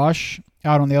like brush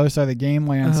out on the other side of the game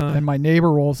lands, and my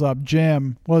neighbor rolls up.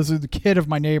 Jim was the kid of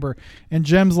my neighbor, and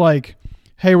Jim's like,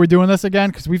 "Hey, we're doing this again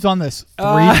because we've done this 3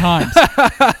 times.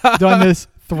 Done this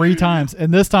 3 times,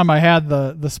 and this time I had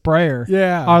the sprayer.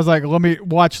 Yeah, I was like, let me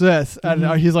watch this, and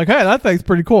he's like, hey, that thing's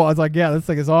pretty cool. I was like, yeah, this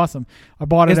thing is awesome. I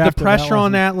bought it. Is after the pressure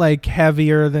on that like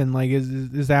heavier than like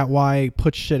is that why it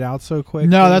puts shit out so quick?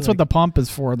 No, that's what the pump is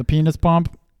for. The penis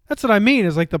pump. That's what I mean.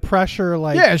 Is like the pressure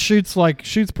like it shoots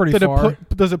pretty far.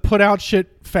 Does it put out shit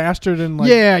faster than like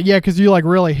yeah because you like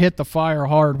really hit the fire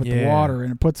hard with the water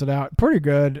and it puts it out pretty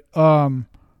good. And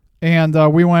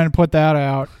we went and put that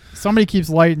out. Somebody keeps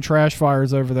lighting trash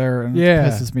fires over there, and it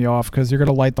pisses me off because you're going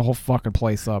to light the whole fucking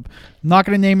place up. I'm not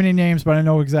going to name any names, but I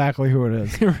know exactly who it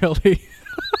is. Really?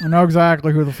 I know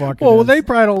exactly who the fuck it is. Well, they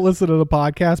probably don't listen to the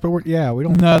podcast, but we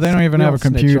don't. No, they don't even have a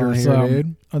computer. Here,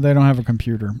 dude. They don't have a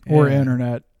computer or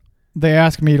internet. They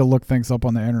ask me to look things up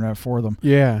on the internet for them.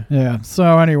 Yeah.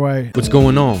 So anyway. What's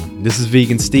going on? This is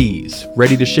Vegan Steez.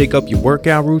 Ready to shake up your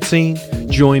workout routine?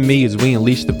 Join me as we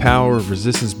unleash the power of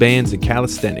resistance bands and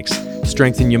calisthenics.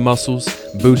 Strengthen your muscles,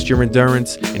 boost your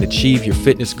endurance, and achieve your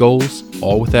fitness goals,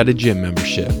 all without a gym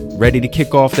membership. Ready to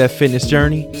kick off that fitness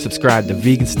journey? Subscribe to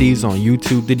Vegan Steez on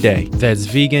YouTube today. That's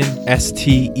Vegan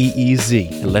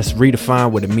STEEZ. And let's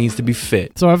redefine what it means to be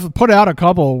fit. So I've put out a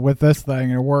couple with this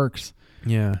thing and it works.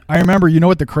 Yeah. I remember, you know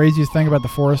what the craziest thing about the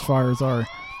forest fires are?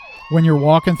 When you're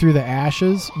walking through the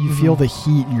ashes, you feel the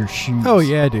heat in your shoes. Oh,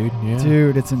 yeah, dude. Yeah.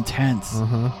 Dude, it's intense.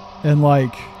 And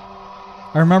like,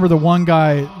 I remember the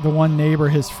one neighbor,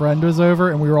 his friend was over,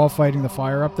 and we were all fighting the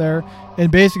fire up there. And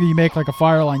basically, you make like a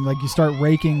fire line, like you start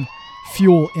raking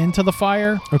fuel into the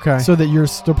fire. Okay. So that you're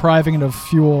depriving it of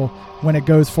fuel when it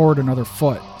goes forward another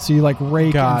foot. So you like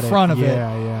rake in front of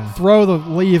it. Throw the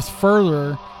leaves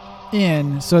further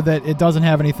in so that it doesn't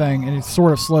have anything, and it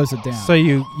sort of slows it down. So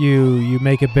you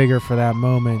make it bigger for that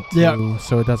moment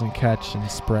so it doesn't catch and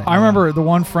spread. I remember the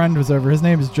one friend was over. His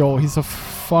name is Joel. He's a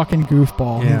fucking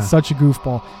goofball. He's such a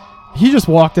goofball. He just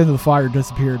walked into the fire,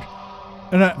 disappeared.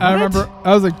 And I remember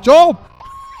I was like, Joel,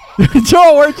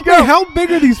 Joel, where'd you go? Wait, how big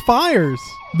are these fires?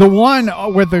 The one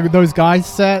with those guys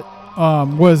set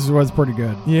was pretty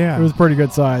good. Yeah, it was pretty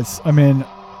good size. I mean,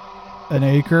 an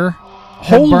acre.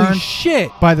 Holy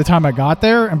shit. By the time I got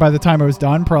there, and by the time it was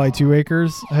done, probably 2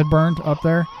 acres had burned up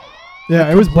there.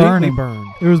 Yeah, it was burning.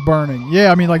 It was burning.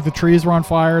 Yeah, I mean, like the trees were on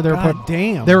fire. They were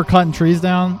They were cutting trees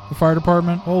down, the fire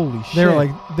department. Holy shit. They were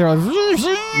like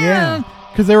yeah.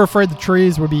 Because they were afraid the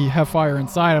trees would have fire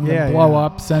inside them and blow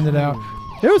up, send it out.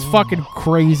 It was fucking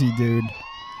crazy, dude.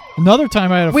 Another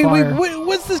time I had a fire. Wait,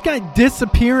 what's this guy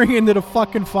disappearing into the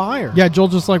fucking fire? Yeah, Joel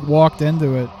just like walked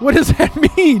into it. What does that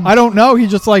mean? I don't know. He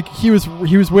just like he was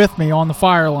with me on the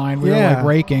fire line. We were like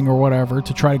raking or whatever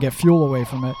to try to get fuel away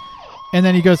from it. And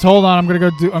then he goes, "Hold on, I'm gonna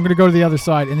go to the other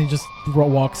side." And he just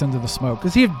walks into the smoke.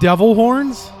 Does he have devil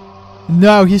horns?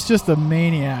 No, he's just a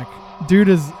maniac. Dude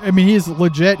he's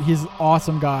legit. He's an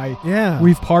awesome guy. Yeah.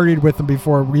 We've partied with him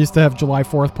before. We used to have July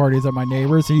 4th parties at my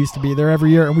neighbor's. He used to be there every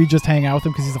year, and we just hang out with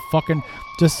him because he's a fucking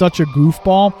just such a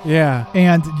goofball. Yeah.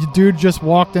 And dude just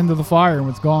walked into the fire and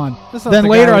was gone. Then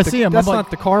later I see him. That's not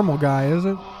the caramel guy, is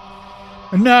it?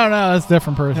 No, that's a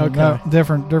different person. Okay. No,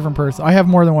 different person. I have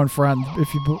more than one friend,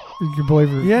 if you can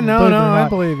believe it. Yeah, I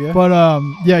believe you. But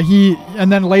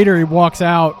and then later he walks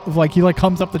out, like he like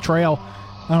comes up the trail.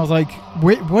 And I was like,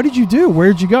 wait, what did you do?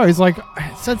 Where'd you go? He's like,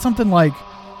 I said something like,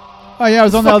 oh, yeah, I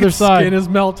was on the other side. Skin is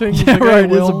melting. Yeah,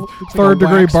 right. It's a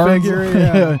third-degree burn.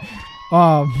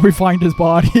 We find his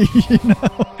body,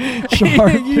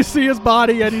 You see his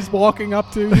body, and he's walking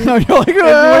up to you. You're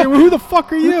like, who the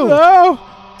fuck are you?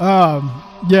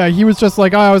 Yeah, he was just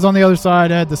like, I was on the other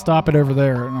side. I had to stop it over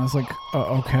there. And I was like,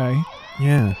 okay.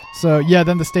 Yeah. So, yeah,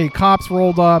 then the state cops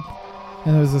rolled up.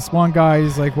 And there was this one guy,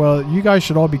 he's like, well, you guys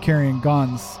should all be carrying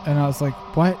guns. And I was like,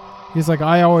 what? He's like,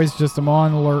 I always just am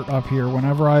on alert up here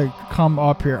whenever I come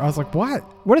up here. I was like, what?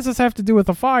 What does this have to do with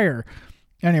the fire?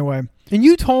 Anyway. And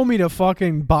you told me to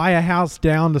fucking buy a house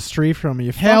down the street from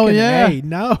me. Hell fucking yeah. A.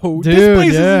 No. Dude, this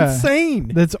place is insane.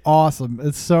 That's awesome.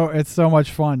 It's so much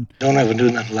fun. Don't ever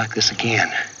do nothing like this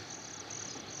again.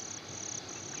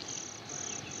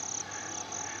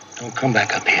 Don't come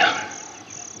back up here.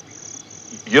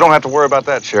 You don't have to worry about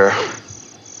that, Sheriff.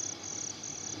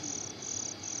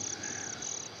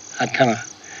 I'd kind of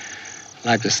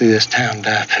like to see this town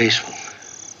die peaceful.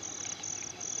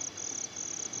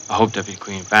 I hope Deputy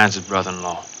Queen finds his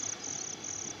brother-in-law.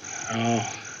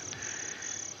 Oh,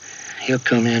 he'll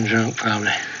come in drunk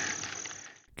probably.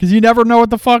 Because you never know what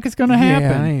the fuck is going to happen.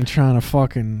 Yeah, I ain't trying to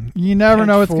fucking. You never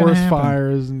know what's going to forest happen.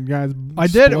 fires and guys. I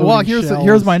did. Well, exploding here's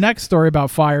shells. my next story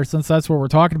about fire, since that's what we're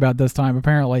talking about this time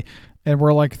apparently, and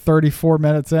we're like 34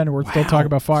 minutes in, and we're still talking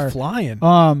about fire. Flying.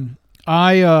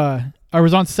 I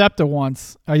was on SEPTA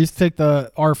once. I used to take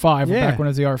the R5 back when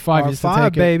it was the R5. I used to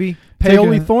take baby. it.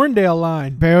 Paoli Thorndale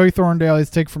line. Paoli Thorndale. I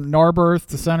used to take from Narberth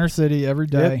to Center City every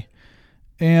day.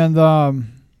 And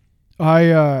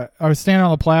I was standing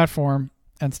on the platform.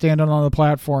 And standing on the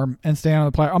platform.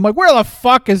 I'm like, where the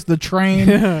fuck is the train?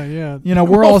 Yeah. You know,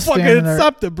 we're all standing there.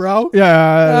 SEPTA, bro.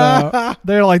 Yeah.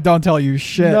 They're like, don't tell you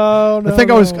shit. No.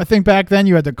 I think back then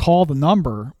you had to call the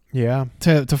number. Yeah.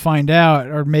 To find out,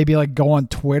 or maybe like go on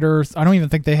Twitter. I don't even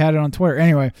think they had it on Twitter.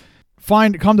 Anyway,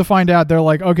 come to find out, they're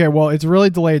like, okay, well, it's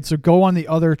really delayed, so go on the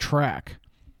other track.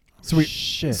 So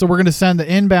we're gonna send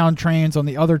the inbound trains on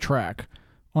the other track.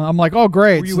 I'm like, oh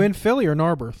great. Were you in Philly or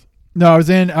Narberth? No, I was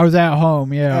at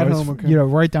home. Yeah, At I was, home, okay. you know,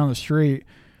 right down the street.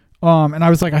 And I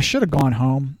was like, I should have gone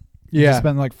home. Yeah. Just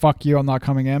been like, fuck you, I'm not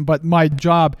coming in. But my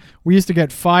job, we used to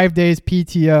get 5 days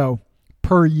PTO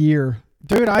per year.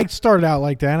 Dude, I started out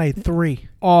like that. I had 3.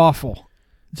 Awful.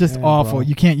 Just awful. Bro.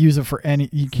 You can't use it for any.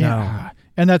 You can't. No.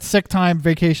 And that's sick time,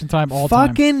 vacation time, all time.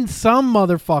 Fucking some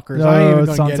motherfuckers. I ain't even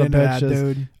gonna sons get of into that, bitches.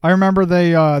 dude. I remember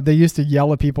they used to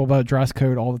yell at people about dress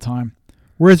code all the time.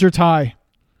 Where's your tie?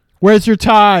 Where's your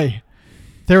tie?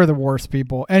 They were the worst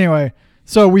people. Anyway,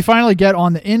 so we finally get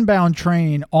on the inbound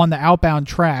train on the outbound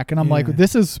track, and I'm like,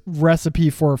 this is recipe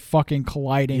for fucking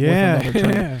colliding with another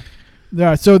train.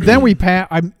 Yeah. So then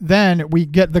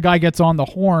the guy gets on the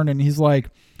horn, and he's like,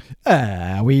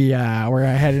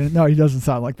 we're headed. No, he doesn't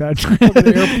sound like that.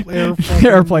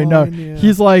 Airplane. No, yeah.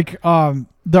 He's like, one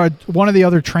of the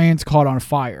other trains caught on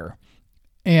fire,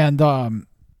 and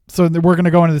so we're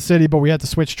gonna go into the city, but we had to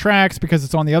switch tracks because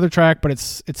it's on the other track, but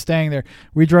it's staying there.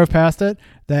 We drove past it.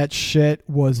 That shit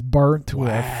was burnt to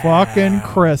a fucking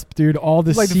crisp, dude. All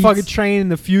the Like seats. the fucking train in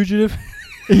The Fugitive.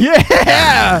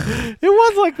 Yeah, it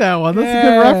was like that one. That's a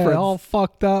good reference. All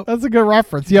fucked up. That's a good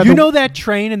reference. Yeah, You know that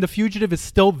train in The Fugitive is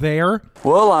still there?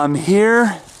 Well, I'm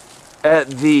here at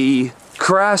the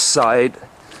crash site,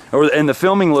 or in the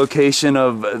filming location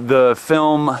of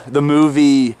the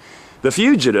movie The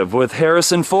Fugitive with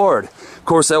Harrison Ford. Of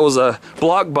course, that was a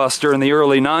blockbuster in the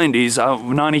early 90s,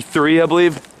 93, I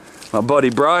believe. My buddy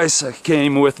Bryce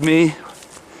came with me.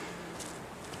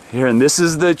 Here, and this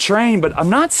is the train, but I'm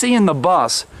not seeing the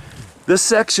bus. This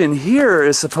section here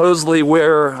is supposedly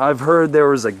where I've heard there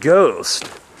was a ghost.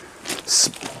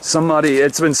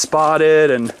 It's been spotted,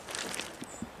 and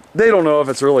they don't know if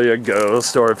it's really a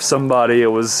ghost or if it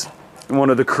was one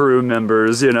of the crew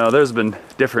members. You know, there's been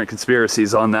different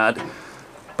conspiracies on that.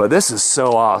 But this is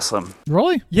so awesome.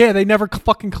 Really? Yeah, they never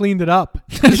fucking cleaned it up.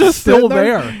 It's just still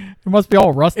there. It must be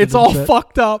all rusted. It's and all shit.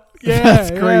 fucked up. Yeah,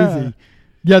 That's crazy.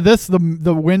 Yeah,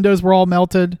 the windows were all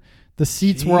melted. The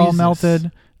seats were all Jesus.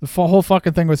 melted. The whole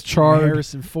fucking thing was charred.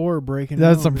 Harrison Ford breaking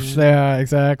That's out, some man. yeah,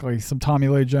 exactly. Some Tommy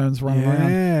Lee Jones running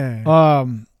Yeah.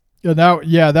 around.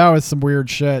 That was some weird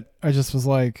shit. I just was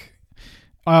like,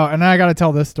 oh, and I got to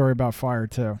tell this story about fire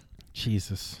too.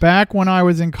 Jesus. Back when I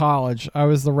was in college, I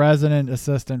was the resident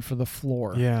assistant for the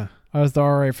floor. Yeah. I was the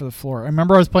RA for the floor. I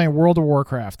remember I was playing World of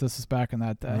Warcraft. This was back in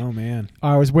that day. Oh, man.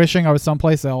 I was wishing I was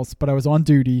someplace else, but I was on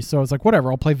duty, so I was like, whatever,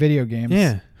 I'll play video games.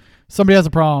 Yeah. Somebody has a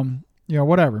problem,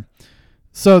 whatever.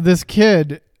 So this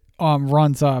kid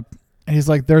runs up, and he's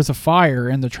like, there's a fire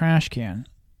in the trash can.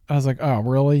 I was like, oh,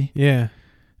 really? Yeah.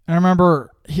 And I remember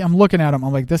I'm looking at him.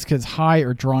 I'm like, this kid's high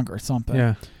or drunk or something.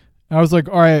 Yeah. And I was like,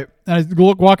 all right. And I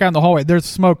walk out in the hallway. There's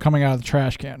smoke coming out of the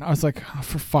trash can. I was like, oh,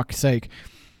 for fuck's sake.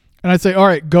 And I'd say, all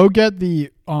right, go get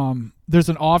the, there's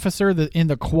an officer that in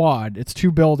the quad. It's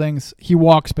 2 buildings. He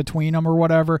walks between them or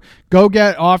whatever. Go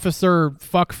get Officer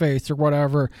Fuckface or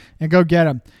whatever and go get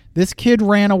him. This kid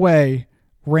ran away.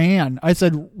 I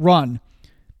said, run.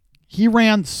 He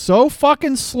ran so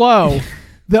fucking slow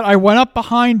that I went up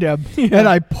behind him and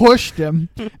I pushed him.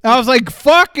 And I was like,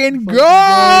 fucking go!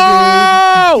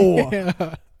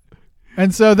 Yeah.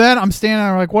 And so then I'm standing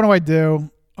there like, what do I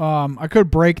do? I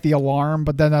could break the alarm,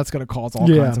 but then that's going to cause all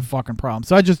kinds of fucking problems.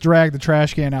 So I just dragged the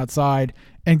trash can outside,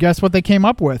 and guess what they came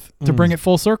up with to bring it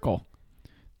full circle?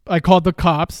 I called the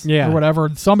cops or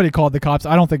whatever. Somebody called the cops.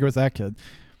 I don't think it was that kid.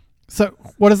 So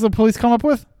what does the police come up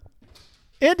with?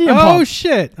 Indian pump.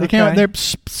 Shit. They came up there,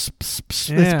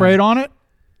 they sprayed on it.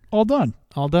 All done.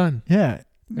 All done. Yeah.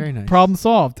 Very nice. Problem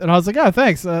solved. And I was like,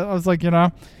 thanks. I was like,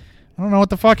 I don't know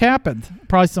what the fuck happened.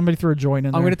 Probably somebody threw a joint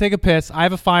in there. I'm going to take a piss. I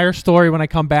have a fire story when I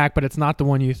come back, but it's not the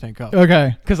one you think of.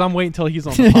 Okay. Because I'm waiting until he's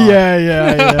on the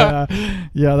pod.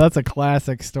 Yeah, that's a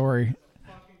classic story.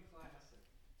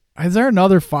 Is there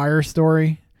another fire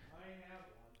story?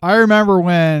 I remember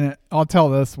when, I'll tell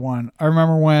this one. I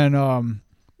remember when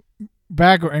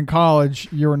back in college,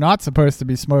 you were not supposed to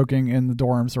be smoking in the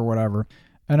dorms or whatever.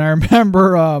 And I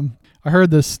remember I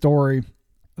heard this story.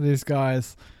 These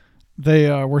guys, they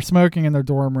were smoking in their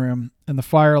dorm room and the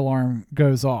fire alarm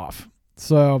goes off.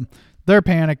 So they're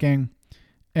panicking.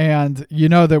 And you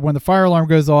know that when the fire alarm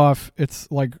goes off,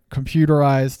 it's like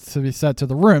computerized to be set to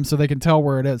the room so they can tell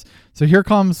where it is. So here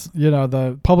comes,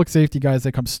 the public safety guys.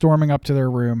 They come storming up to their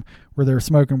room where they're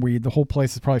smoking weed. The whole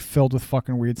place is probably filled with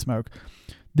fucking weed smoke.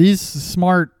 These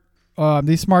smart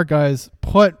guys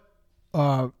put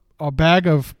a bag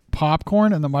of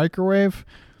popcorn in the microwave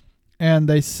and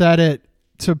they set it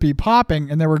to be popping,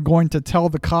 and they were going to tell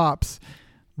the cops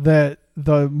that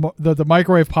the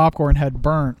microwave popcorn had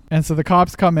burnt. And so the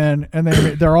cops come in and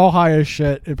they're all high as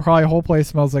shit. It probably the whole place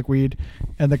smells like weed.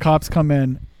 And the cops come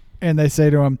in and they say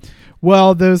to him,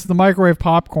 well, the microwave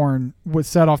popcorn would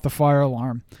set off the fire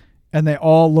alarm. And they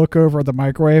all look over the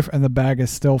microwave and the bag is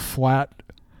still flat.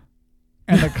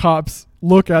 And the cops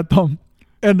look at them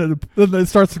and then it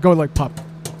starts to go like pop,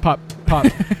 pop, pop.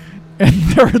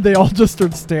 And they all just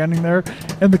start standing there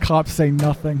and the cops say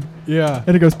nothing. Yeah.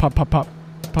 And it goes pop, pop, pop.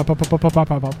 Pop, pop, pop, pop, pop,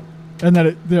 pop, pop. And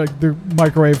then the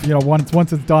microwave,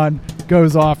 once it's done,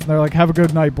 goes off, and they're like, "Have a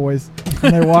good night, boys."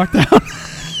 And they walk out.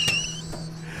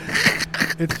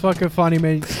 It's fucking funny,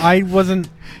 man. I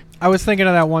was thinking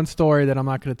of that one story that I'm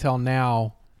not going to tell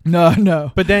now.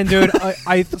 No. But then, dude,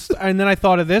 I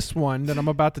thought of this one that I'm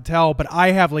about to tell. But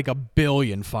I have like a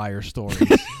billion fire stories.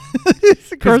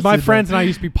 Because my friends and I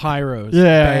used to be pyros.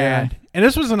 Yeah. And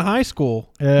this was in high school,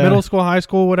 yeah. Middle school, high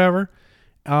school, whatever.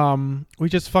 We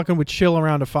just fucking would chill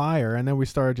around a fire, and then we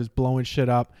started just blowing shit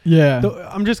up. Yeah.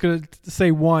 I'm just gonna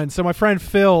say one. So my friend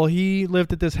Phil, he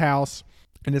lived at this house,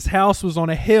 and this house was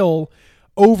on a hill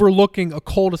overlooking a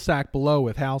cul-de-sac below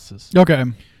with houses. Okay.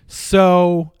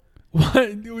 So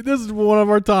this is one of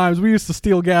our times. We used to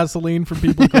steal gasoline from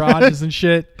people's garages and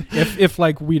shit if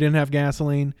like we didn't have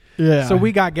gasoline. Yeah. So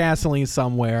we got gasoline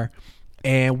somewhere,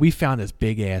 and we found this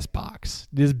big ass box,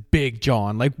 this big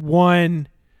John, like one.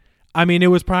 I mean, it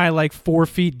was probably like 4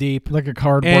 feet deep. Like a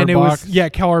cardboard and it box? Was,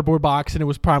 cardboard box. And it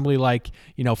was probably like,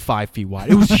 5 feet wide.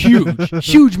 It was huge.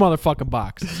 Huge motherfucking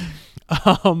box.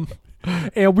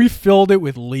 And we filled it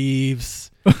with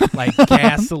leaves, like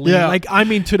gasoline. Yeah. Like, I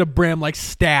mean, to the brim, like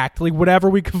stacked. Like whatever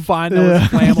we could find that was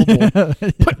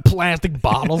flammable. Put plastic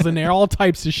bottles in there, all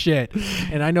types of shit.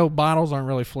 And I know bottles aren't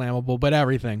really flammable, but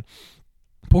everything.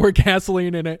 Pour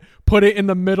gasoline in it, put it in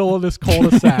the middle of this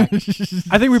cul-de-sac.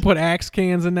 I think we put Axe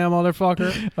cans in that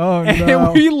motherfucker. Oh, no.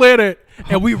 And we lit it,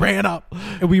 and we ran up,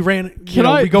 and we ran.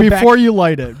 Before you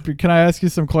light it, can I ask you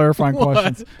some clarifying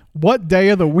questions? What day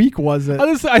of the week was it?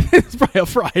 I think it's probably a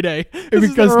Friday.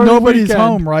 Because nobody's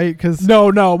home, right? Because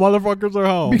no, motherfuckers are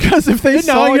home. Because if they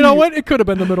saw you know what? It could have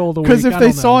been the middle of the week. Because if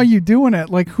they saw you doing it,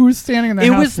 like who's standing in the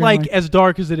house? It was like as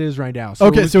dark as it is right now. So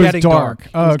okay, so it's dark.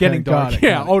 It was getting dark.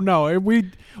 Yeah. Oh no,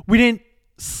 we didn't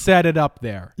set it up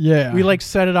there. Yeah. We like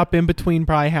set it up in between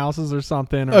probably houses or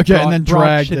something. Or okay, and then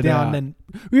dragged it down. out. And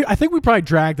then I think we probably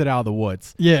dragged it out of the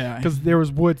woods. Yeah. Because there was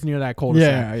woods near that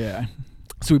cul-de-sac. Yeah.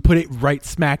 So we put it right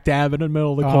smack dab in the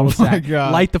middle of the cul-de-sac.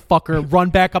 Light the fucker,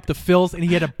 run back up to Phil's, and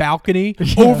he had a balcony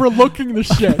overlooking the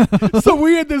shit. So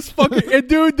we had this fucking, and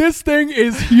dude, this thing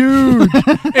is huge,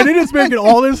 and it is making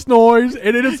all this noise,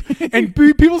 and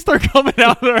people start coming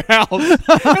out of their house. And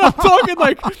I'm talking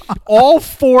like all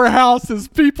 4 houses,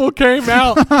 people came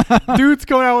out. Dudes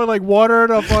coming out with like water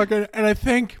and a fucking, and I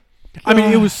think. I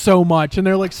mean, it was so much, and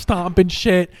they're like stomping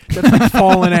shit that's like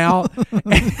falling out.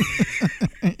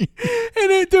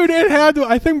 And it had to.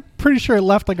 I think, pretty sure it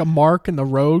left like a mark in the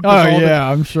road. Oh yeah,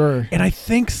 I'm sure. And I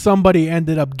think somebody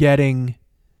ended up getting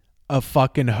a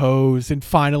fucking hose and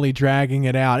finally dragging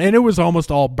it out, and it was almost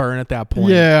all burnt at that point.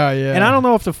 Yeah. And I don't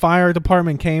know if the fire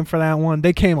department came for that one.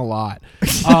 They came a lot.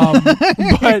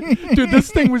 But dude,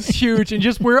 this thing was huge, and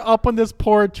just we're up on this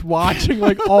porch watching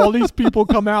like all these people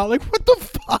come out. Like, what the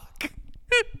fuck?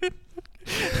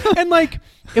 And like,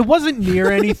 it wasn't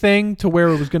near anything to where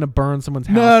it was going to burn someone's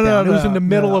house down. It was in the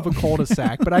middle of a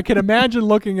cul-de-sac. But I can imagine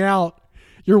looking out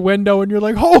your window and you're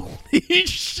like, holy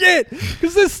shit.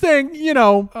 Because this thing, it's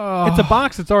a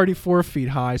box that's already 4 feet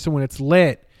high. So when it's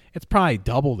lit, it's probably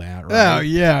double that, right? Oh,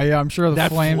 yeah. I'm sure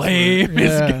that flame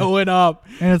is going up.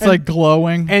 And it's like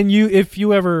glowing. And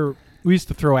we used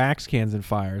to throw axe cans in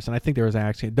fires. And I think there was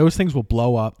axe cans. Those things will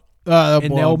blow up.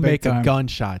 and they'll make a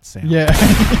gunshot sound. Yeah.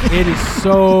 It is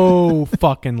so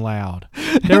fucking loud.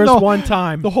 There was one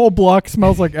time. The whole block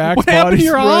smells like Axe What body happened to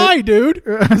your spray. eye, dude?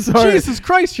 Sorry. Jesus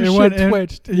Christ, your shit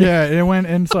twitched. Yeah, it went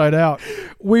inside out.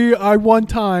 One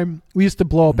time, we used to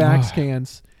blow up axe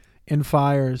cans in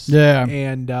fires. Yeah.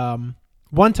 And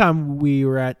one time we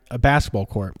were at a basketball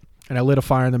court, and I lit a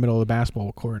fire in the middle of the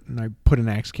basketball court, and I put an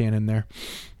axe can in there,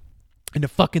 and the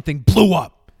fucking thing blew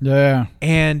up. Yeah.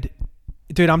 And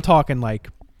dude, I'm talking like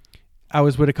I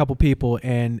was with a couple people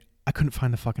and I couldn't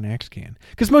find the fucking axe can.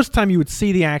 Because most of the time you would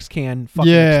see the axe can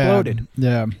fucking exploded.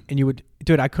 Yeah. And you would,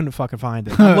 dude, I couldn't fucking find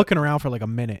it. I'm looking around for like a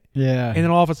minute. Yeah. And then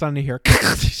all of a sudden you hear,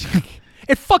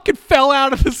 it fucking fell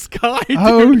out of the sky, dude.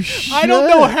 Oh, shit. I don't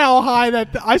know how high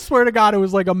I swear to God, it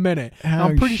was like a minute.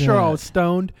 I'm pretty sure I was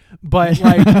stoned. But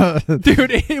like,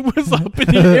 dude, it was up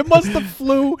in the, it must have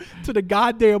flew to the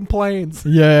goddamn planes.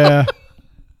 Yeah.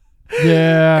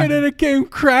 Yeah. And then it came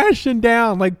crashing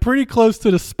down like pretty close to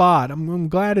the spot. I'm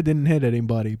glad it didn't hit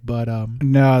anybody, but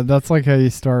no, that's like how you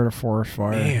start a forest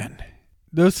fire. Man,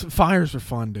 those fires were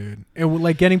fun, dude. And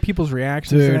like getting people's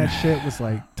reactions to that shit was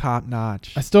like top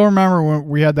notch. I still remember when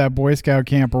we had that Boy Scout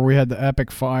camp where we had the epic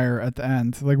fire at the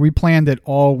end. Like we planned it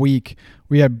all week.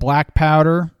 We had black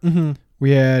powder. Mm-hmm.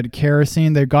 We had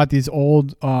kerosene. They got these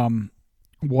old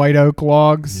white oak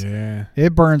logs. Yeah.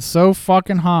 It burned so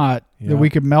fucking hot that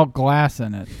we could melt glass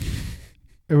in it.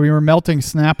 We were melting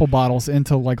Snapple bottles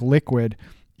into like liquid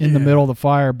in the middle of the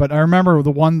fire. But I remember the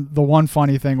one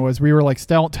funny thing was we were like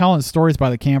telling stories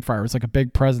by the campfire. It was like a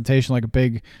big presentation, like a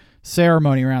big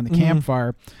ceremony around the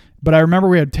campfire. But I remember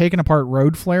we had taken apart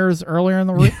road flares earlier in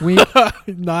the week.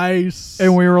 Nice.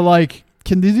 And we were like,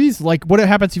 can these, like, what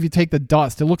happens if you take the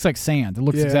dust? It looks like sand. It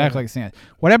looks exactly like sand.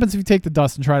 What happens if you take the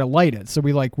dust and try to light it? So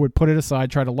we like would put it aside,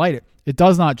 try to light it. It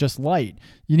does not just light.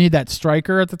 You need that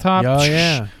striker at the top. Oh,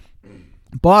 yeah.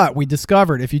 But we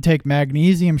discovered if you take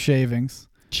magnesium shavings,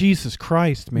 Jesus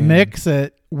Christ, man, mix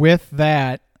it with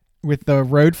that, with the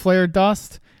road flare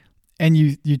dust, and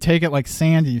you take it like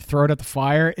sand and you throw it at the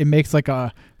fire, it makes like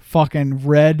a fucking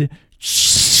red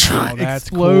that's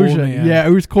explosion. Cool, man. Yeah,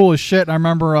 it was cool as shit. I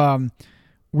remember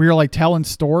we were like telling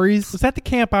stories. Was that the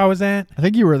camp I was at? I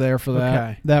think you were there for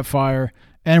that fire.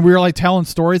 And we were like telling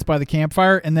stories by the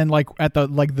campfire, and then like at the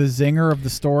the zinger of the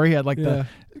story at the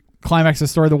climax of the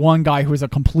story, the one guy who was a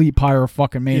complete pyro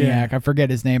fucking maniac, I forget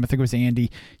his name, I think it was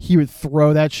Andy, he would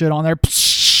throw that shit on there.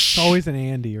 It's always an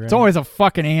Andy, right? It's always a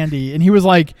fucking Andy. And he was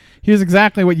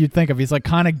exactly what you'd think of. He's like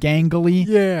kind of gangly,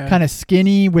 kind of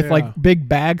skinny with like big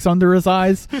bags under his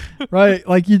eyes, right?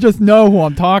 Like you just know who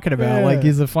I'm talking about. Like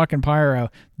he's a fucking pyro.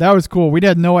 That was cool. We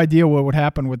had no idea what would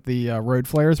happen with the road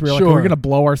flares. We were like, we're going to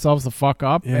blow ourselves the fuck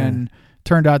up. And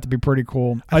turned out to be pretty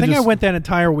cool. I think I went that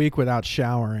entire week without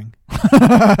showering.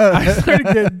 I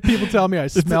started getting people telling me I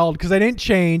smelled because I didn't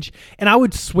change, and I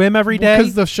would swim every day.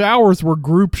 Because the showers were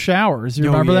group showers. You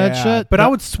remember that shit? But I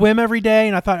would swim every day,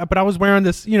 and I thought, but I was wearing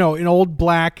this, an old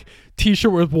black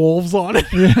T-shirt with wolves on it.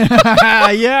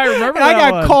 I remember that.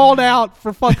 I got called out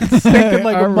for fucking stinking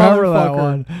like a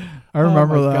motherfucker. I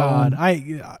remember that God.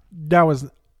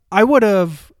 one. I would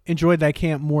have enjoyed that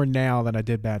camp more now than I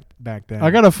did back then.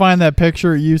 I gotta find that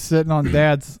picture of you sitting on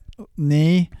Dad's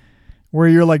knee, where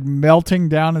you're like melting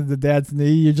down into Dad's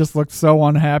knee. You just looked so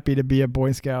unhappy to be at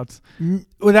Boy Scouts.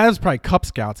 Well, that was probably Cub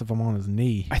Scouts if I'm on his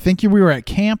knee. I think we were at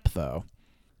camp though.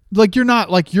 Like you're not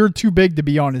like you're too big to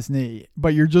be on his knee,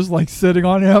 but you're just like sitting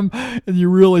on him, and you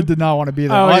really did not want to be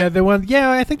there. Oh yeah, the one. Yeah,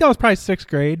 I think that was probably 6th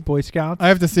grade Boy Scouts. I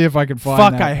have to see if I can find.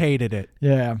 Fuck, that. I hated it.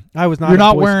 Yeah, I was not. You're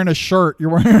not wearing a shirt.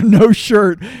 You're wearing no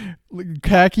shirt,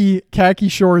 khaki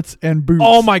shorts and boots.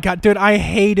 Oh my God, dude, I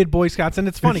hated Boy Scouts, and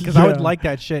it's funny because I would like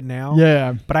that shit now.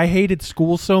 Yeah, but I hated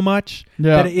school so much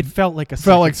that it felt like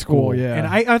school. Yeah, and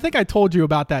I think I told you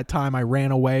about that time I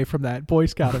ran away from that Boy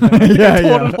Scout event. I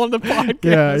told it on the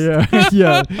podcast.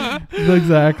 Yeah,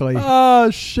 exactly.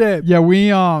 Oh shit. Yeah, we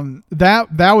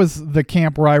that was the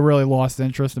camp where I really lost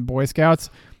interest in Boy Scouts.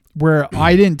 Where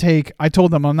I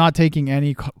told them I'm not taking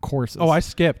any courses. Oh, I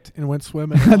skipped and went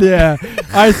swimming. Yeah,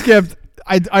 I skipped.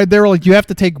 They were like, you have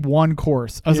to take one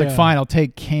course. I was like, fine, I'll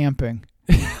take camping.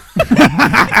 And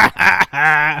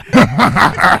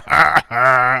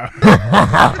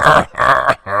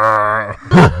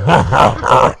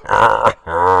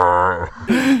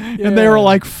they were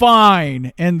like,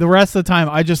 fine. And the rest of the time,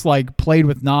 I just like played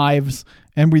with knives,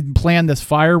 and we planned this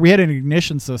fire. We had an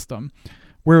ignition system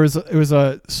where it was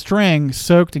a string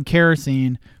soaked in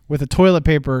kerosene with a toilet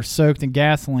paper soaked in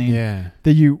gasoline. Yeah.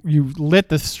 That you lit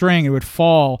the string, it would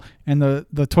fall, and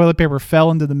the toilet paper fell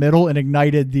into the middle and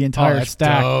ignited the entire that's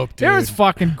stack. dope, dude. It was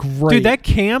fucking great. Dude, that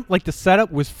camp, like the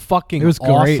setup was fucking It was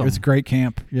awesome. great. It was a great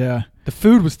camp. Yeah. The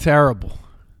food was terrible.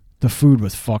 The food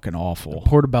was fucking awful.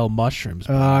 Portobello mushrooms.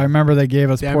 I remember they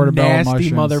gave us Them portobello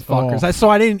nasty mushrooms. motherfuckers. Oh. So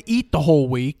I didn't eat the whole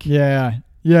week. Yeah.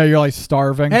 Yeah, you're like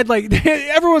starving. I had like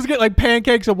everyone's getting like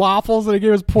pancakes and waffles, and they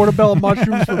gave us portobello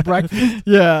mushrooms for breakfast.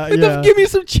 Yeah, yeah. Give me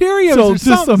some Cheerios So or just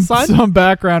something, son. some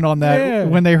background on that. Yeah.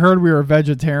 When they heard we were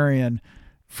vegetarian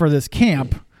for this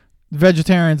camp,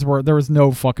 vegetarians there was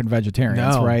no fucking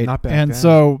vegetarians, No, right? not back and then.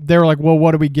 so they were like, well,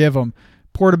 what do we give them?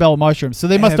 Portobello mushrooms. So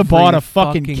they must have bought a Every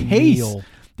fucking case. meal.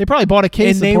 They probably bought a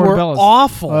case And they of were portobellos.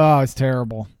 awful. Oh, it's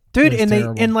terrible. Dude, It was and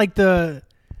terrible. they and like the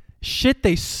shit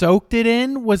they soaked it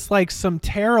in was like some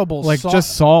terrible like sauce.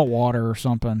 just salt water or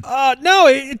something.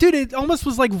 No, dude, it almost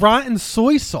was like rotten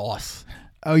soy sauce.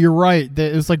 Oh, you're right.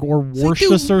 It was like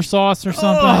Worcestershire sauce or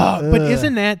something. But Ugh.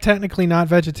 isn't that technically not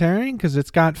vegetarian because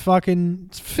it's got fucking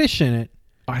fish in it?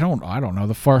 I don't know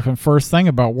the first thing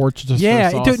about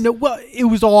Worcestershire sauce. Dude, no, well, it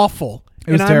was awful.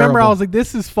 It was and I remember I terrible. was like,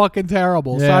 "This is fucking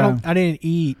terrible." So Yeah. I didn't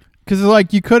eat. Because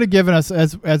like you could have given us,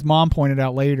 as Mom pointed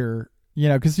out later,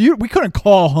 because we couldn't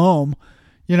call home.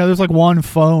 There's like one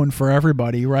phone for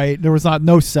everybody, right? There was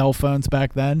no cell phones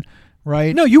back then,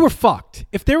 right? No, you were fucked.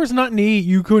 If there was nothing to eat,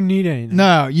 you couldn't eat anything.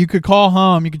 No, you could call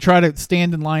home. You could try to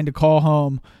stand in line to call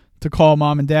home, to call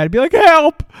Mom and Dad, be like,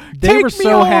 "Help!" They Take were me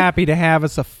so home." happy to have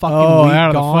us a fucking week out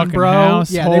of gone, the fucking bro.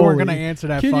 house. Yeah, they weren't Holy- gonna answer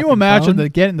that. Can you fucking imagine phone.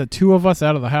 getting the two of us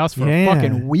out of the house for a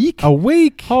fucking week? A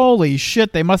week. Holy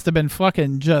shit! They must have been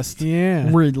fucking just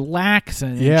relaxing,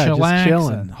 and Yeah, just chillaxing.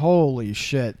 chilling. Holy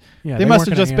shit! Yeah, they they must weren't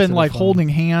have gonna just answer been the like phone. holding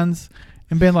hands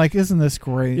and been like, "Isn't this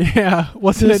great?" Yeah,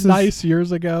 wasn't This it is- nice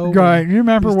years ago? Right. You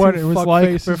remember These what two it was fuck like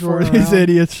faces before were these around?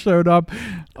 idiots showed up?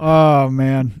 Oh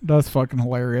man, that's fucking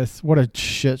hilarious. What a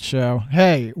shit show.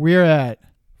 Hey, we're at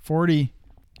 40.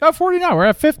 Oh, 40 now. We're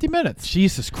at 50 minutes.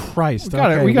 Jesus Christ.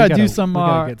 We gotta do some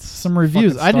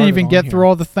reviews. I didn't even get through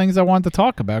all the things I wanted to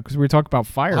talk about because we were talking about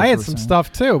fire. I had for a some second.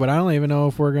 stuff too, but I don't even know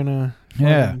if we're gonna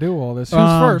do all this. Who's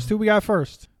first? Who we got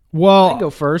first? Well, I can go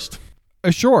first.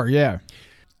 Sure, yeah.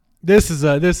 This is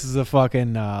a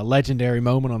fucking legendary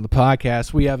moment on the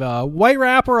podcast. We have a white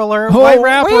rapper alert. Oh, White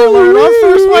rapper alert. Our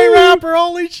first white rapper.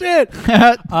 Holy shit.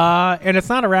 That's And it's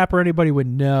not a rapper anybody would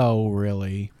know,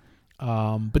 really.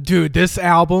 But dude, this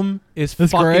album is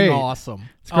fucking great. awesome.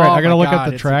 It's great. Oh I gotta my look God, up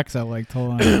the it's- tracks I liked.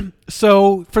 Hold on.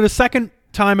 So for the second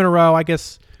time in a row, I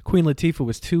guess Queen Latifah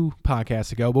was 2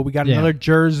 podcasts ago, but we got another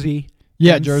Jersey.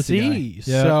 Jersey MC. guy.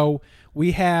 Yeah. So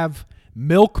we have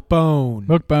Miilkbone.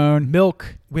 Miilkbone.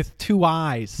 Milk with 2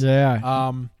 eyes.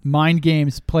 Yeah. Mind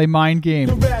games. Play mind games.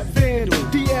 The rap vandal,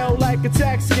 DL like a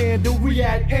tax scandal. We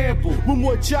had ample with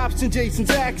more chops than Jason's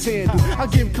axe handle. I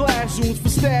give classrooms for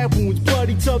stab wounds,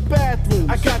 bloody tub bathrooms.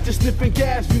 I got you sniffing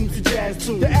gas fumes to jazz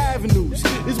tunes. The avenues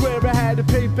is where I had to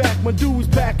pay back my dues.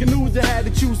 Back in news, I had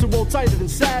to choose to roll tighter than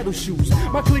saddle shoes.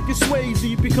 My clique is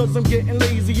Swayze because I'm getting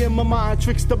lazy and my mind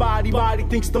tricks the body. Body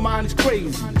thinks the mind is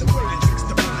crazy.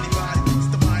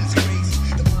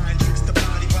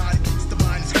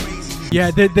 Yeah,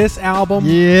 this album.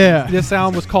 Yeah. This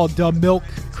album was called The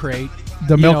Miilkrate.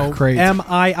 The Miilkrate.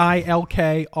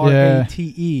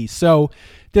 Miilkrate. So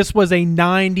this was a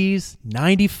 90s,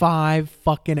 95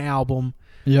 fucking album.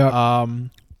 Yeah.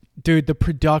 Dude, the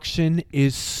production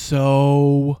is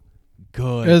so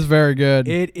good. It is very good.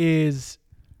 It is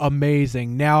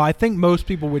amazing. Now, I think most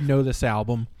people would know this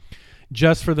album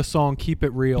just for the song Keep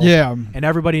It Real. Yeah. And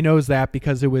everybody knows that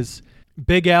because it was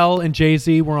Big L and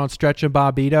Jay-Z were on Stretch and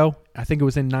Bobbito. I think it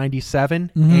was in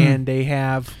 97. Mhm. And they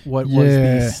have what was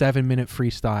the 7-minute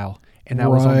freestyle. And that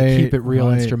was on the Keep It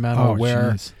Real instrumental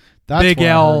where That's Big where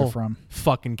I heard L it from.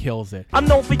 fucking kills it. I'm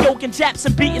known for yoking japs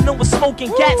and beating them with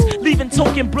smoking cats, leaving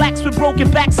token blacks with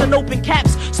broken backs and open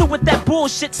caps. So with that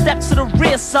bullshit, step to the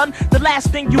rear, son. The last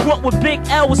thing you want with Big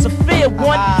L was a fair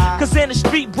one. Cause in a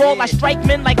street brawl, I strike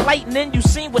men like lightning. You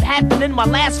seen what happened in my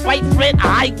last fight, friend?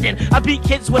 I then I beat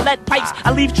kids with lead pipes.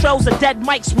 I leave trails of dead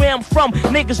mics where I'm from.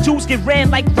 Niggas, Jews get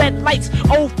ran like red lights.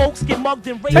 Old folks get mugged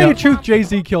and raped. Tell you the truth,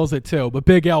 Jay-Z kills it too, but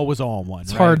Big L was on one.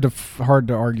 It's hard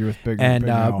to argue with Big And Big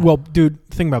L. well, dude,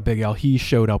 thing about Big L, he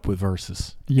showed up with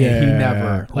verses. Yeah, And he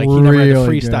never had the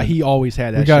freestyle. good. He always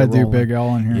had that. We gotta shit do rolling. Big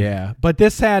L in here. Yeah, but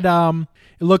this had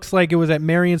it looks like it was at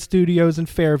Marion Studios in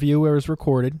Fairview where it was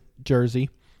recorded, Jersey.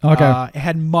 Okay. It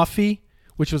had Muffy,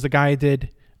 which was the guy who did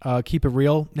Keep It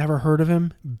Real. Never heard of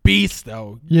him. Beast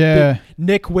though. Yeah.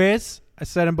 Nick Wiz. I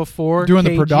said him before. Doing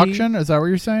the KG. production? Is that what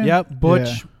you're saying? Yep. Butch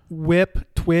Yeah. Whip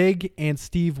Twig and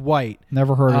Steve White.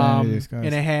 Never heard of any of these guys.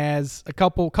 And it has a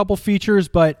couple features,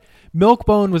 but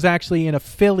Miilkbone was actually an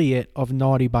affiliate of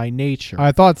Naughty by Nature.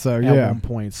 I thought so, at yeah. one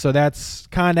point. So that's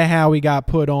kind of how he got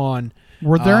put on.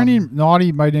 Were there any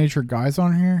Naughty by Nature guys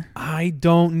on here? I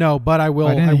don't know, but I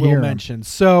will mention.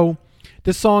 So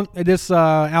this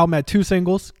album had 2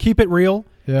 singles, Keep It Real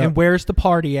and Where's the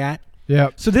Party At?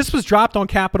 Yep. So this was dropped on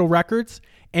Capitol Records,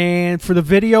 and for the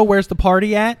video, Where's the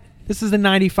Party At? This is in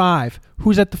 95.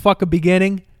 Who's at the fucking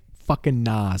beginning? Fucking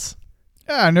Nas.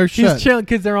 Yeah, no shit. He's chilling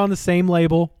because they're on the same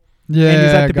label. Yeah, and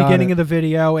he's at the beginning of the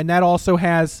video, and that also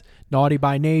has Naughty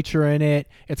by Nature in it.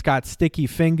 It's got Sticky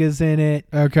Fingers in it.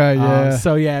 Okay, yeah.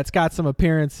 So yeah, it's got some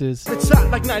appearances. It's hot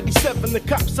like 97, the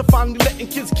cops are finally letting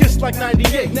kids kiss like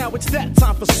 98. Now it's that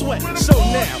time for sweat. So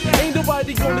now, ain't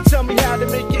nobody gonna tell me how to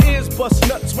make your ears bust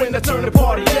nuts when I turn the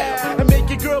party out. And make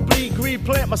your girl bleed green,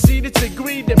 plant my seed, it's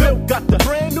agreed that milk got the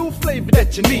brand new flavor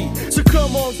that you need. So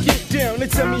come on, get down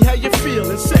and tell me how you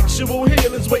feeling. Sexual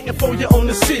healing's waiting for you on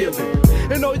the ceiling.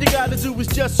 And all you gotta do is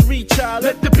just reach out,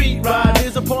 let the beat ride.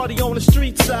 There's a party on the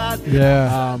street side.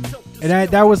 Yeah. And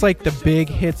that was like the big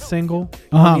hit single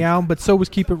on the album, but so was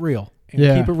Keep It Real. And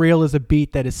Keep It Real is a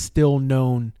beat that is still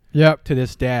known to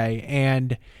this day.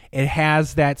 And it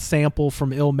has that sample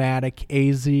from Illmatic,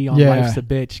 AZ on Life's a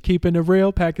Bitch. Keeping it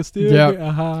real, pack of steel.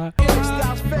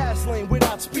 Styles fast lane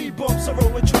without speed bumps. I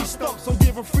roll with tree stumps, don't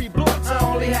give a free blunts.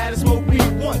 I only had to smoke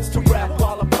weed once to rap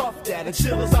while I puff that and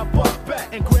chill as I buff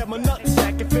back and grab my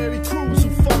nutsack and ferry crews who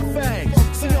fuck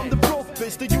fags. See, I'm the broke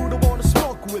bitch that you don't wanna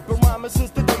smoke with, but rhyming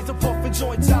since the days of puffing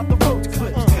joints out the road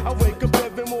clips. I wake up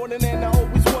every morning and I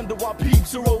always wonder why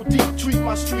peeps are OD treat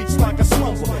my streets like a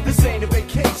slumber. This ain't a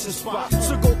vacation spot,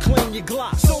 so go clean your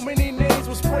Glock. So many names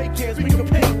with spray cans, we can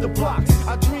paint the blocks.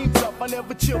 I dreamed up, I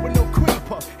never chill with no cream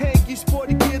puff. Hanky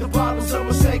sporty gear, the bottoms of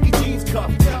my saggy jeans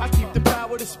cuff. I keep the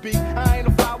power to speak, I ain't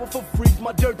a flower for freaks.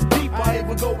 My dirt's deep, I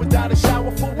even go without a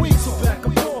shower for weeks. So back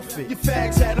up off it, your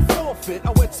fags had a forfeit.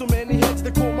 I wet so many heads,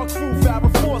 they call my crew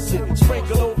Farrah Fawcett.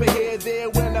 Sprinkle over here, there,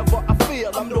 whenever I feel.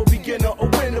 I'm no beginner or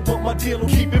winner, but my deal will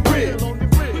keep it real.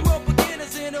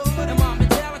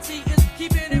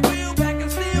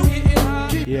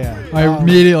 Yeah. I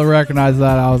immediately recognized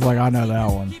that. I was like, I know that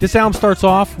one. This album starts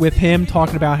off with him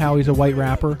talking about how he's a white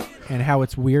rapper and how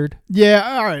it's weird. Yeah,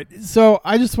 all right. So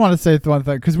I just want to say one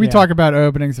thing, because we talk about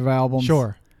openings of albums.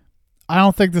 Sure. I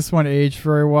don't think this one aged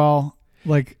very well.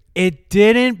 Like, it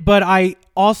didn't, but I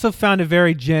also found it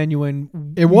very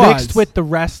genuine. It was. Mixed with the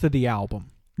rest of the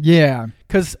album. Yeah.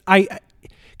 Because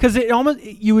it almost,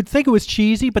 you would think it was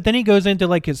cheesy, but then he goes into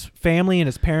like his family and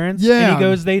his parents. Yeah. And he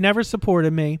goes, they never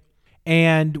supported me.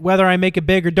 And whether I make it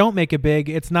big or don't make it big,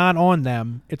 it's not on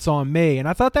them. It's on me. And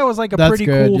I thought that was like a pretty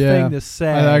cool thing to say.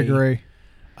 I agree.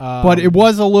 But it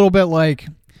was a little bit like,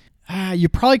 you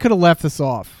probably could have left this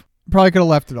off. Probably could have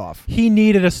left it off. He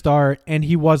needed a start, and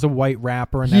he was a white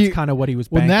rapper, and that's kind of what he was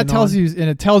banking that tells on. you, and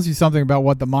it tells you something about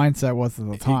what the mindset was at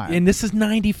the time. And this is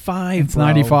 95, It's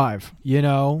 95. You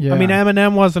know? Yeah. I mean,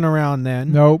 Eminem wasn't around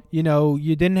then. Nope. You know,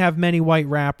 you didn't have many white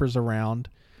rappers around.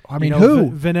 I mean, you know,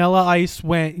 who? Vanilla Ice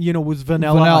was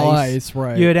Vanilla Ice,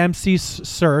 right. You had MC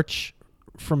Search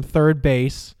from Third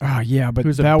Base. Oh, yeah, but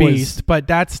who's that a beast. But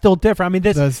that's still different. I mean,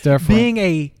 that's different. Being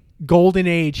a golden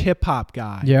age hip-hop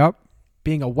guy. Yep.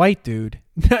 Being a white dude.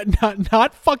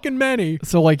 not fucking many.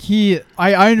 So, like,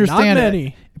 I understand not many.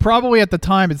 it. Probably at the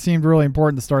time, it seemed really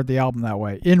important to start the album that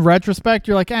way. In retrospect,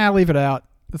 you're like, leave it out.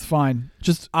 It's fine.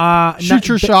 Just shoot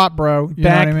your shot, bro. You back know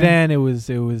what I mean? then, it was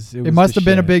must have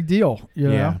been a big deal. You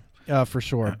know? For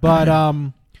sure.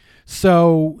 But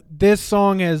so this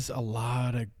song has a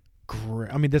lot of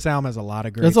great. I mean, this album has a lot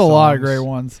of great. There's a lot of great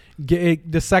ones.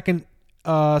 The second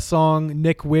song,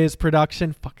 Nick Wiz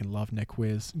production. Fucking love Nick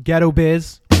Wiz. Ghetto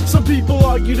Biz. Some people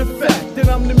argue the fact that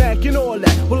I'm the Mac and all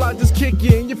that. Well, I just kick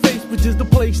you in your face, which is the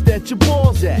place that your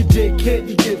balls at. You dickhead,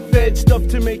 you get fed stuff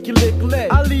to make you lick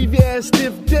lead. I leave your ass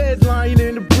stiff dead, lying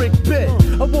in a brick bed.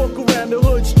 I walk around the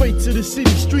hood straight to the city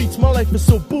streets. My life is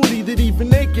so booty that even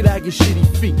naked I get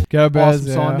shitty feet. Go Bez,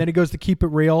 awesome song. Then it goes to Keep It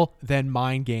Real, then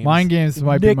Mind Games. Mind Games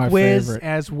might be my Wiz favorite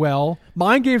as well.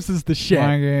 Mind Games is the shit.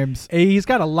 Mind Games. He's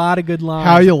got a lot of good lines.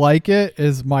 How You Like It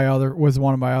was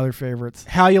one of my other favorites.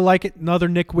 How You Like It, another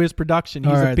Nick Wiz production.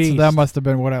 He's a beast. So that must have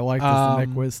been what I liked, is the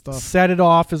Nick Wiz stuff. Set It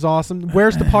Off is awesome.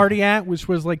 Where's the Party At, which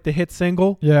was like the hit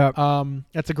single. Yeah.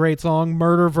 That's a great song.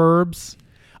 Murder Verbs.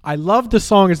 I love the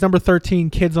song. It's number 13,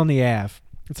 Kids on the Ave.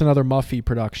 It's another Muffy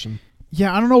production.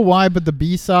 Yeah, I don't know why, but the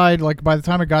B-side, like by the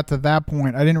time it got to that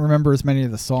point, I didn't remember as many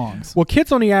of the songs. Well,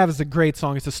 Kids on the Ave is a great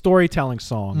song. It's a storytelling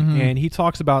song. And he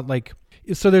talks about like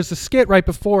so there's a skit right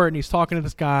before it, and he's talking to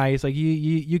this guy. He's like,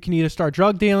 you can either start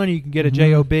drug dealing or you can get a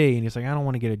job. And he's like, I don't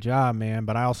want to get a job, man,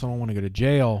 but I also don't want to go to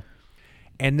jail.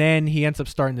 And then he ends up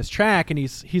starting this track, and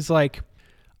he's like,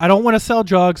 I don't want to sell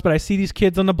drugs, but I see these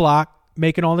kids on the block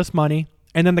making all this money.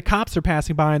 And then the cops are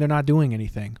passing by and they're not doing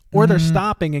anything. Or they're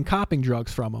stopping and copping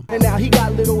drugs from them. And now he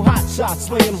got little hot shots,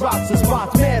 slaying rocks and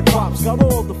spots, mad props, got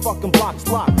all the fucking blocks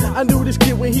locked. I knew this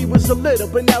kid when he was a little,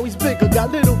 but now he's bigger.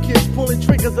 Got little kids pulling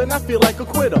triggers and I feel like a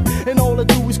quitter. And all I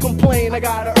do is complain, I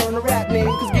gotta earn a rap name.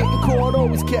 Cause getting caught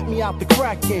always kept me out the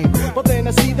crack game. But then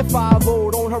I see the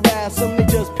 5-0, don't harass them, they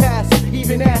just pass it.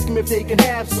 Even ask them if they can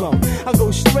have some. I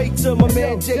go straight to my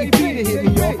man JP to hit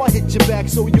me off. I hit your back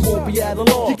so you won't be at a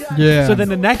loss. Yeah. So then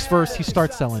the next verse, he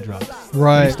starts selling drugs.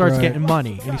 Right. And he starts getting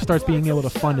money, and he starts being able to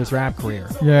fund his rap career.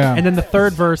 Yeah. And then the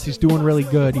third verse, he's doing really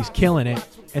good. He's killing it.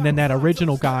 And then that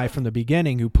original guy from the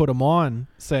beginning who put him on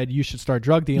said, you should start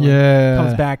drug dealing. Yeah.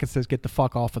 Comes back and says, get the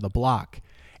fuck off of the block.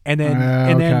 And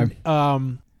then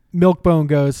Miilkbone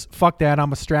goes, fuck that,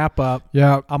 I'm a strap up.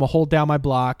 Yeah. I'm going to hold down my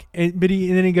block. And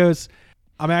then he goes,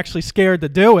 I'm actually scared to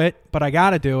do it, but I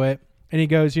got to do it. And he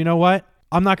goes, you know what?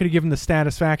 I'm not going to give him the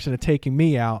satisfaction of taking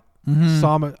me out. So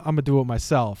I'm gonna do it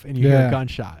myself, and you hear a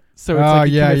gunshot. So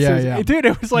it's like dude,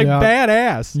 it was like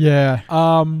badass. Yeah.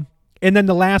 And then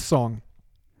the last song,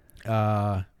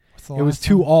 it was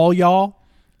To All Y'all,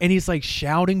 and he's like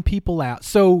shouting people out.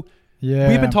 So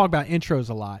we've been talking about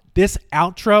intros a lot. This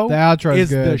outro, is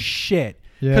good. The shit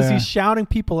because he's shouting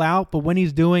people out, but when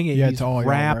he's doing it, he's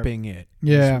rapping it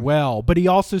as well. But he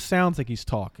also sounds like he's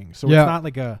talking, so it's not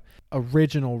like a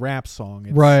original rap song.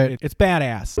 It's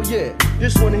badass. Yeah,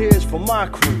 this one here is for my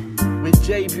crew with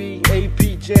JB,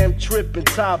 AP, Jam, Trip, and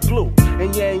Ty Blue,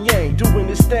 and Yang Yang doing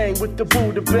this thing with the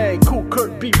Buddha Bang. Cool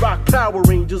Kurt, B-Rock, Power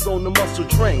Rangers on the muscle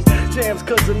train. Jam's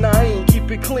cousin Naeem, keep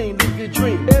it clean, live your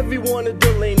dream. Every one of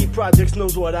Delaney projects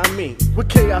knows what I mean. With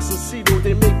Chaos and Cedo,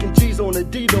 they making G's on a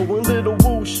Dito, and Little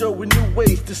Woo showing new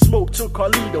ways to smoke to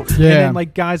Carlito. And then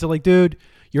like guys are like, dude,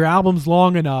 your album's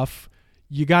long enough.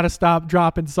 You got to stop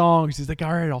dropping songs. He's like,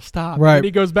 all right, I'll stop. Right. And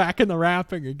he goes back in the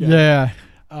rapping again. Yeah.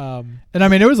 And I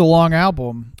mean, it was a long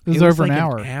album. It was over like an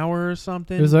hour. An hour or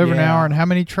something. It was over an hour. And how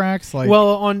many tracks? Like,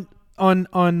 well, on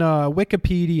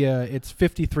Wikipedia, it's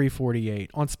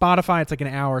 53:48. On Spotify, it's like an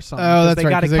hour or something. Oh, that's they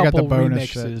right. Got a They couple got the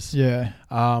bonus remixes. shit. Yeah.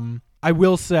 I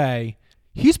will say,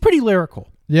 he's pretty lyrical.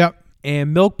 Yep.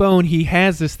 And Miilkbone, he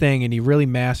has this thing, and he really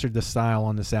mastered the style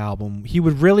on this album. He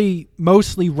would really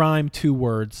mostly rhyme 2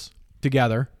 words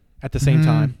together at the same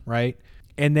time, right?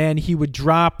 And then he would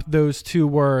drop those 2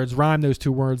 words, rhyme those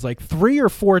 2 words like 3 or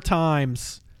 4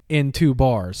 times in 2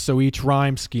 bars. So each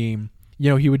rhyme scheme,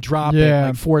 he would drop it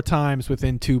like 4 times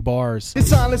within 2 bars. It's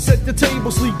silence at the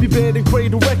table, sleepy bed and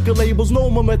cradle record labels.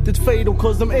 No, my method's fatal,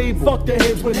 cause I'm able. Fuck their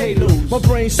heads with halos. My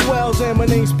brain swells and my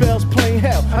name spells plain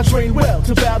hell. I train well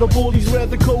to battle bullies where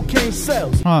the cocaine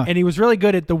sells. And he was really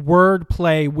good at the word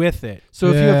play with it. So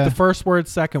if you have the first word,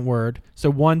 second word, so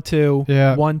 1, 2,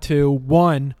 1, 2,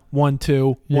 1, 1,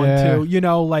 2, 1, 2.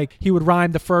 Like he would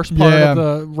rhyme the first part of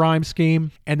the rhyme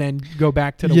scheme and then go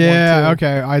back to the 1, 2.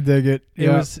 Okay, I dig it. It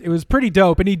was pretty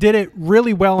dope, and he did it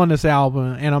really well on this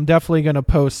album. And I'm definitely gonna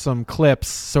post some clips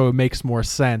so it makes more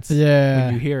sense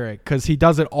when you hear it, because he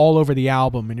does it all over the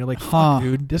album, and you're like, fuck,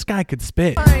 dude, this guy could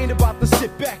spit. I ain't about to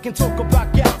sit back and talk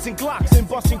about gats and glocks and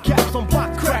busting caps on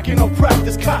blocks, cracking on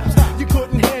practice cops. You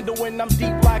couldn't handle when I'm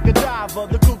deep like a diver.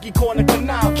 The cookie corner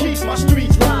canal keeps my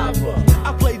streets lava.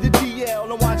 I play the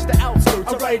DL and watch the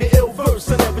outskirts. I write an ill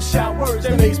verse, I never shout words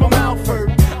that makes my mouth hurt.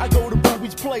 I go to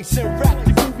Booby's place and rap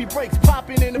the groovy breaks,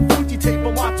 popping in the Fuji tape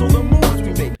and watch all the moves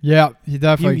we make. Yeah, he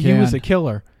definitely He was a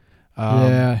killer.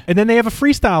 And then they have a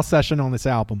freestyle session on this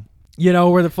album.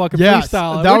 Where the fucking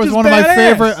freestyle. That was one of my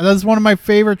favorite. That's one of my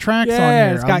favorite tracks on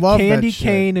here. It's got I love Candy that shit.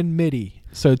 Kane and MIDI.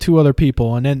 So 2 other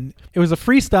people, and then it was a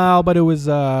freestyle, but it was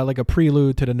like a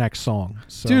prelude to the next song.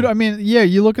 So. Dude, I mean,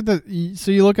 you look at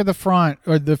the front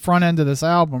or the front end of this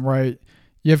album, right?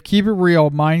 You have Keep It Real,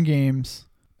 Mind Games,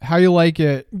 How You Like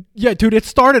It. Yeah, dude, it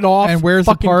started off and Where's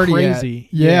the Party crazy.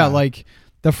 Yeah, like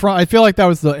the front. I feel like that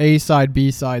was the A side,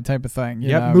 B side type of thing.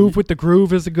 Yep, Move with the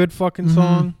Groove is a good fucking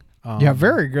song. Yeah,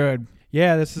 very good.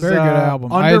 Yeah, this is very good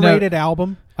album. Underrated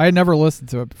album. I had never listened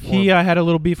to it before. He had a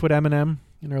little beef with Eminem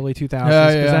in early 2000s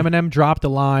because Eminem dropped a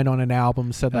line on an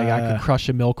album, said like I could crush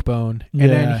a Miilkbone, and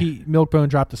then Miilkbone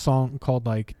dropped a song called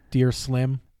like Dear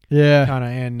Slim, kind of,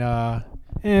 and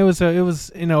it was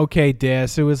an okay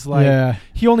diss. It was like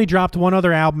he only dropped one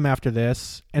other album after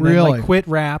this, and then like quit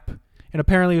rap, and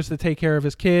apparently it was to take care of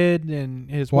his kid and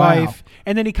his wife,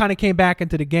 and then he kind of came back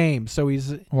into the game, so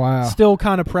he's still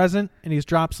kind of present, and he's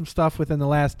dropped some stuff within the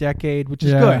last decade, which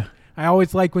is good. I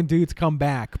always like when dudes come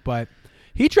back, but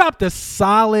he dropped a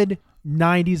solid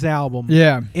 90s album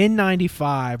in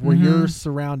 95 where you're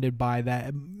surrounded by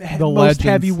that most legends.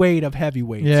 heavyweight of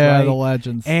heavyweights. Yeah, right? the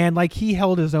legends. And like he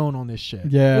held his own on this shit.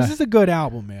 Yeah. This is a good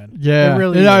album, man. Yeah. It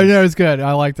really is. No, it's good.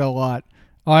 I liked it a lot.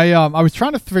 I was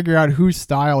trying to figure out whose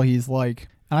style he's like.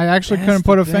 And I actually couldn't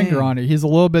put a finger on it. He's a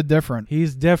little bit different.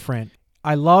 He's different.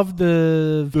 I love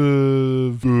the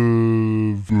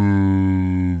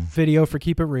video for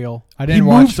Keep It Real. I didn't he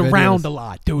watch moves videos. around a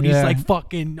lot, dude. He's like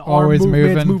fucking always arm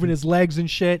movements, moving his legs and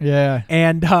shit. Yeah.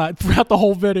 And throughout the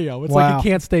whole video, it's like he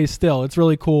can't stay still. It's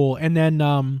really cool. And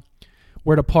then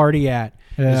Where to Party At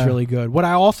is really good. What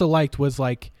I also liked was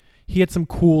like he had some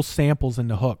cool samples in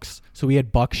the hooks. So he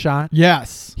had Buckshot.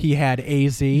 Yes. He had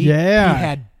AZ. Yeah. He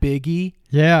had Biggie.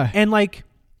 Yeah. And like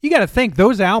you got to think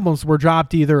those albums were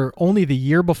dropped either only the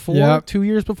year before, 2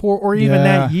 years before, or even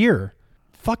that year.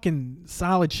 Fucking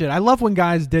solid shit. I love when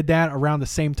guys did that around the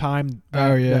same time the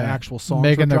actual songs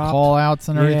making were their dropped. call outs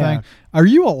and everything. Are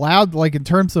you allowed, like, in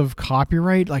terms of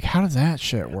copyright, like, how does that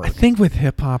shit work? I think with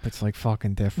hip hop it's like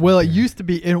fucking different. Well, it used to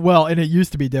be, and it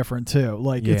used to be different too.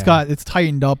 Like it's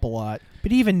tightened up a lot.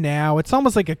 But even now, it's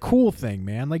almost like a cool thing,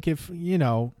 man. Like if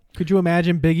could you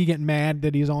imagine Biggie getting mad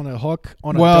that he's on a hook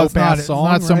on a dope ass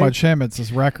song? It's not so much him; it's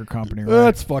his record company. Right?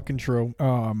 That's fucking true.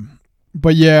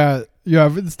 But yeah,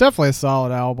 it's definitely a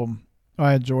solid album.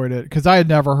 I enjoyed it because I had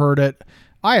never heard it.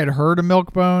 I had heard of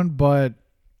Miilkbone, but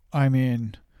I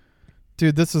mean,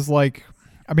 dude, this is like,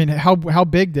 I mean, how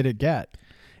big did it get?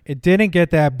 It didn't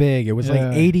get that big. It was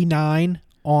like 89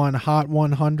 on Hot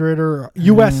 100 or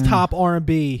U.S. top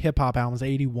R&B hip hop albums,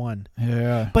 81.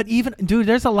 Yeah. But even, dude,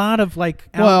 there's a lot of like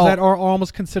albums that are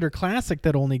almost considered classic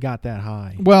that only got that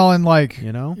high. Well, and like,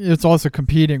 it's also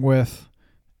competing with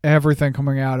everything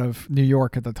coming out of New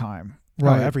York at the time.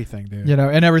 Right. Oh, everything, dude.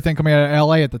 And everything coming out of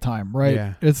LA at the time, right?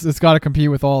 Yeah. It's got to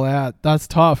compete with all that. That's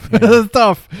tough. Yeah.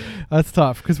 That's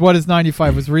tough. Because what is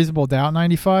 95? Was Reasonable Doubt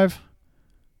 95?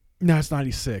 No, it's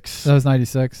 96. That was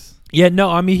 96. Yeah, no,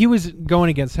 I mean, he was going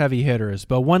against heavy hitters.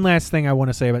 But one last thing I want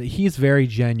to say about it, he's very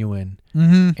genuine.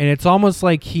 Mm-hmm. And it's almost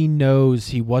like he knows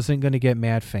he wasn't going to get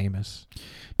mad famous.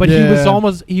 But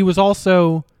he was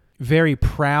also very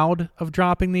proud of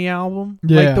dropping the album.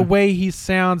 Yeah. Like the way he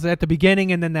sounds at the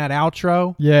beginning and then that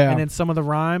outro. Yeah. And then some of the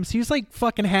rhymes. He was like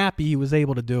fucking happy he was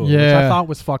able to do it, Yeah. which I thought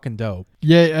was fucking dope.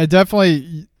 Yeah, I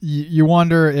definitely, you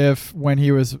wonder if when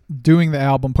he was doing the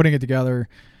album, putting it together,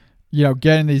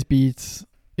 getting these beats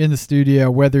in the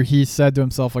studio, whether he said to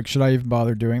himself, like, should I even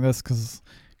bother doing this? Because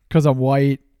I'm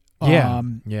white. Yeah.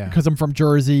 Because I'm from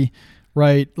Jersey.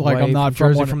 Right, like I'm not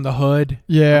from Jersey, from the hood.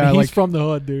 Yeah, I mean, he's from the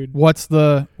hood, dude. What's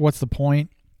the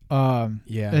point? Yeah,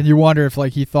 and you wonder if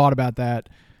like he thought about that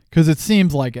because it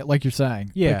seems like it, like you're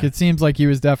saying. Yeah, like, it seems like he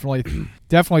was definitely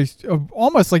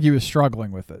almost like he was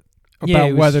struggling with it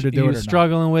about whether to do it or not. He was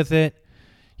struggling with it.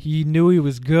 He knew he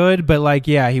was good, but like,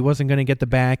 he wasn't going to get the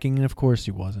backing, and of course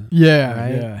he wasn't. Yeah,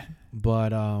 right? yeah. But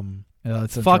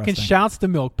that's fucking shouts to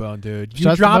Miilkbone, dude. You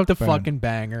Shouts to dropped a Miilkbone. fucking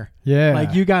banger. Yeah,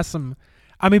 like you got some.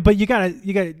 I mean, but you got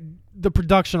the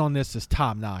production on this is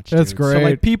top notch. That's dude. great. So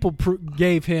like people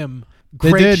gave him.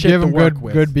 They Great did shit give to him work good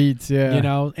with, beats,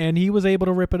 yeah. And he was able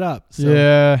to rip it up. So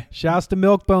yeah. Shouts to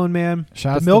Miilkbone, man.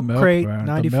 Shouts the to Miilkrate,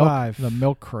 95. The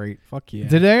Miilkrate. Fuck yeah.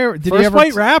 Did first he ever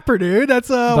white rapper, dude. That's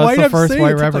White the MC. First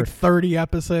white It's rapper. like 30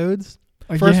 episodes.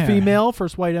 First yeah. female,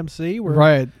 first white MC. We're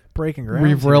right. breaking ground.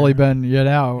 We've really been,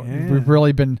 we've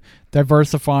really been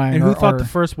diversifying. And who thought the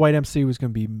first white MC was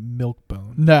going to be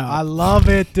Miilkbone? No. I love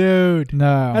it, dude.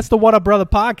 No. That's the What Up Brother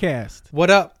podcast. What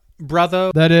up,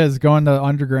 brother? That is going to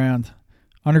underground,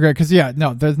 because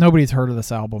there's nobody's heard of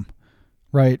this album,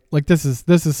 right? Like this is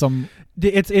some.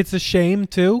 It's a shame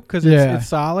too because it's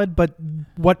solid, but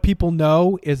what people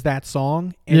know is that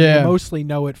song, and they mostly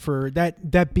know it for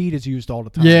that beat is used all the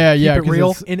time. Yeah, Keep it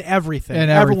real in everything.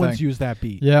 Everyone's used that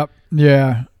beat. Yep.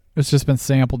 Yeah. It's just been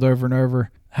sampled over and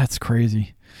over. That's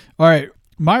crazy. All right,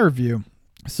 my review.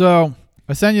 So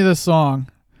I sent you this song.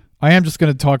 I am just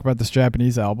going to talk about this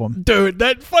Japanese album. Dude,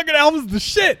 that fucking album's the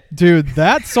shit. Dude,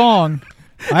 that song.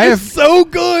 It's so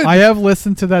good. I have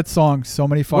listened to that song so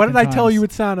many fucking times. What did I tell you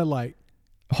it sounded like?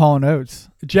 Hall & Oates.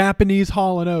 Japanese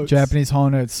Hall & Oates. Japanese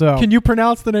Hall & Oates. So can you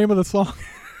pronounce the name of the song?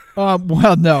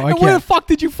 Well, no, I can't. Where the fuck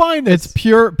did you find this? It's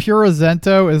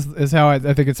Purazento is how I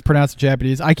think it's pronounced in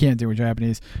Japanese. I can't do it in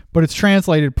Japanese, but it's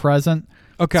translated present.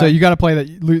 Okay. So you got to play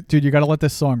that, dude. You got to let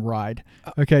this song ride.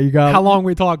 Okay, you got. How long are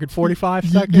we talking? 45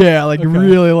 seconds. Yeah, like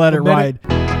really let it ride.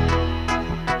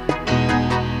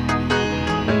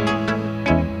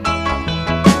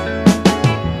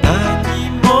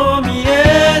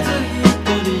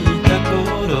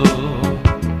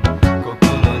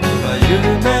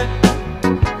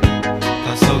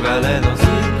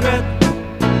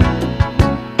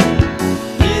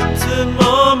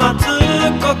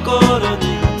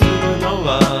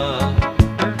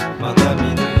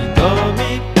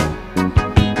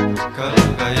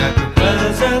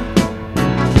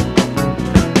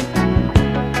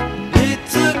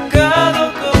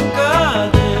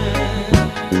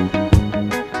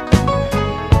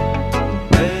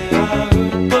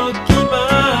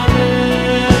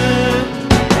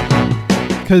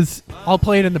 because I'll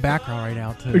play it in the background right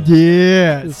now too.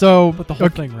 Yeah. So but the whole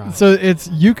thing right. So it's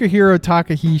Yukihiro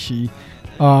Takahashi.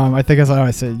 I think that's how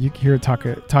I say it, Yukihiro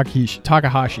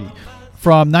Takahashi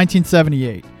from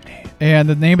 1978. And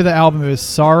the name of the album is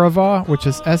Saravah, which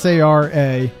is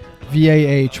Saravah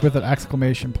with an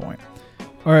exclamation point.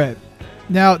 All right.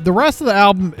 Now, the rest of the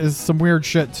album is some weird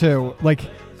shit too. Like,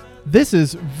 this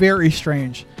is very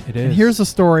strange. It is. And here's the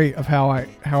story of how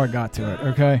I got to it,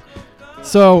 okay?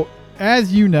 So,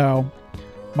 as you know,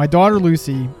 my daughter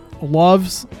Lucy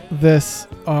loves this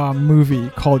movie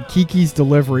called Kiki's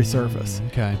Delivery Service.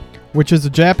 Okay. Which is a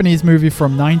Japanese movie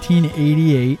from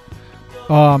 1988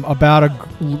 about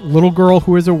a little girl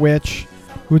who is a witch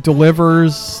who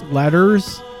delivers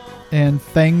letters and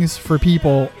things for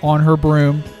people on her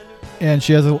broom, and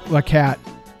she has a cat,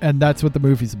 and that's what the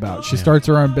movie's about. She starts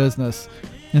her own business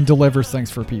and delivers things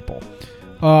for people.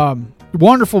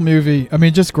 Wonderful movie. I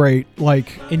mean, just great.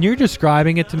 Like, and you're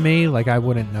describing it to me like I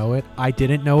wouldn't know it. I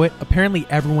didn't know it. Apparently,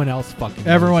 everyone else fucking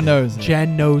knows it.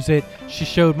 Jen knows it. She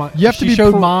showed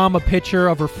Mom a picture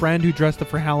of her friend who dressed up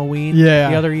for Halloween. Yeah.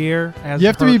 The other year. You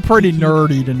have to be pretty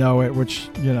nerdy to know it, which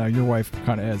your wife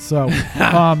kind of is. So,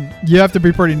 you have to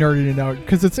be pretty nerdy to know it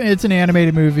because it's an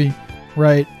animated movie,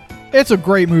 right? It's a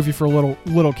great movie for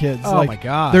little kids. Oh my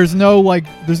god! There's no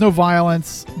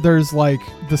violence. There's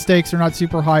the stakes are not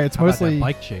super high. It's mostly that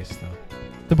bike chase though.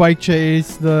 The bike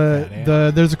chase.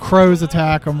 There's a crows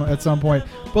attack them at some point,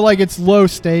 but it's low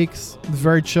stakes. It's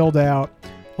very chilled out.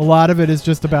 A lot of it is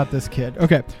just about this kid.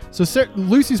 Okay, so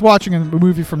Lucy's watching a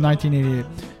movie from 1988.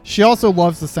 She also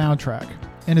loves the soundtrack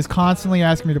and is constantly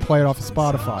asking me to play it off of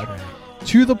Spotify,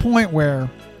 to the point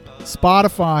where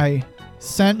Spotify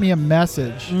sent me a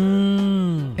message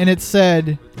and it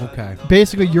said, okay,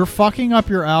 basically, you're fucking up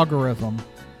your algorithm.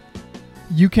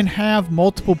 You can have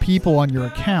multiple people on your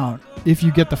account if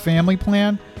you get the family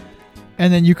plan,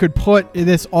 and then you could put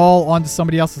this all onto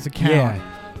somebody else's account. Yeah.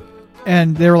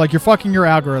 And they were like, you're fucking your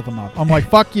algorithm up. I'm like,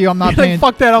 fuck you. I'm not paying.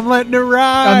 Fuck that. I'm letting it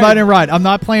ride. I'm letting it ride. I'm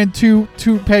not paying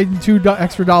 $2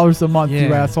 extra a month,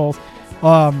 you assholes.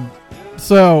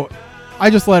 So I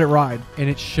just let it ride. And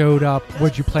it showed up.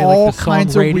 Would you play all the song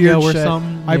kinds radio of weird or shit.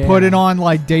 something? I put it on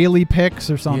daily picks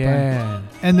or something. Yeah.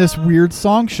 And this weird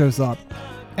song shows up.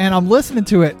 And I'm listening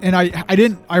to it, and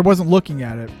I wasn't looking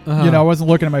at it. I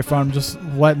wasn't looking at my phone. I'm just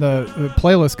letting the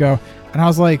playlist go. And I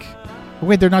was like,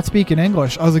 wait, they're not speaking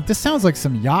English. I was like, this sounds like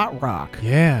some yacht rock.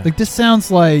 Yeah. This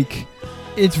sounds like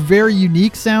it's very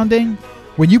unique sounding.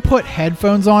 When you put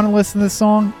headphones on and listen to this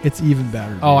song, it's even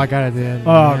better. Oh, I got it in.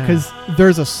 Because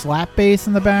there's a slap bass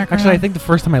in the background. Actually, I think the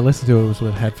first time I listened to it was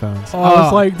with headphones. I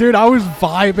was like, dude, I was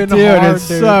vibing hard, it's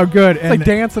so good. It's like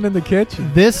dancing in the kitchen.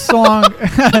 This song,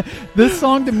 this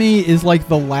song to me is like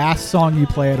the last song you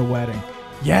play at a wedding.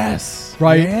 Yes.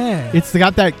 Right? Yeah. It's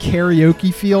got that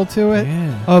karaoke feel to it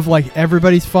of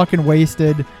everybody's fucking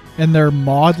wasted and they're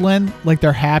maudlin,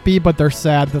 they're happy, but they're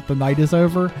sad that the night is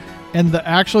over. And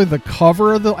the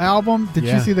cover of the album, did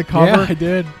you see the cover? Yeah, I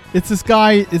did. It's this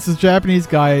guy, it's this Japanese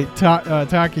guy,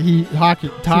 Takahashi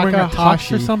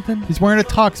or something? He's wearing a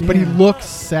tux, but he looks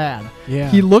sad. Yeah.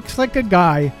 He looks like a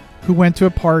guy who went to a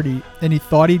party and he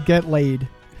thought he'd get laid,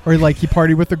 or he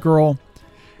partied with a girl,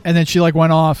 and then she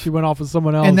went off. She went off with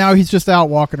someone else. And now he's just out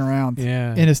walking around.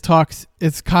 Yeah. In his tux.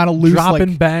 It's kind of loose.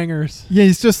 Dropping bangers. Yeah,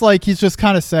 he's just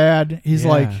kind of sad. He's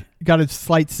got a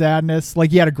slight sadness.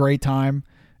 He had a great time.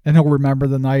 And he'll remember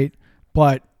the night,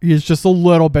 but he's just a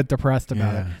little bit depressed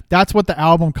about it. That's what the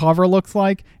album cover looks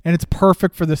like, and it's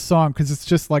perfect for this song because it's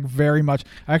just very much.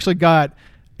 I actually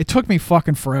it took me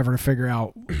fucking forever to figure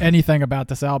out anything about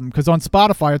this album because on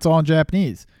Spotify it's all in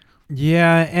Japanese.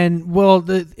 Yeah, and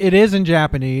it is in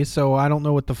Japanese, so I don't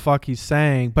know what the fuck he's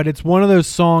saying, but it's one of those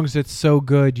songs that's so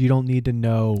good you don't need to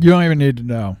know. You don't even need to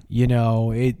know.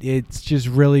 It's just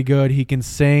really good. He can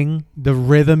sing. The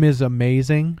rhythm is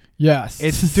amazing. Yes.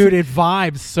 Dude, it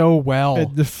vibes so well.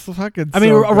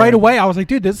 Right away I was like,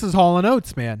 dude, this is Hall &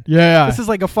 Oates, man. Yeah. This is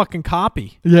like a fucking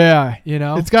copy. Yeah.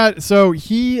 It's got, so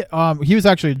he was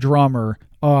actually a drummer.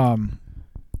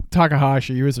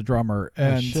 Takahashi, he was a drummer.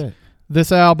 And shit.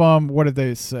 This album, what did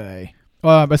they say?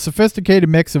 A sophisticated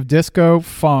mix of disco,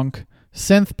 funk,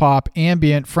 synth pop,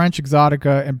 ambient, French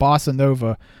exotica, and bossa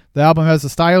nova. The album has the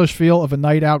stylish feel of a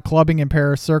night out clubbing in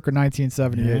Paris circa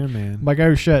 1978. Yeah, man. I'm like,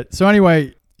 oh shit. So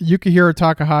anyway, Yukihiro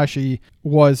Takahashi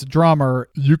was drummer.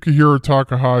 Yukihiro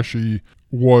Takahashi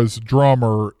was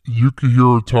drummer.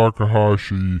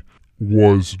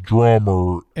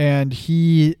 And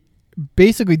he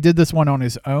basically did this one on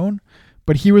his own.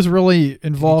 But he was really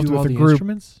involved with a group.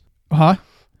 Instruments? Huh?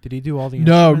 Did he do all the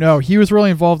No, instruments? he was really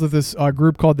involved with this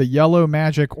group called the Yellow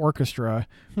Magic Orchestra,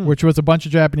 which was a bunch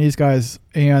of Japanese guys.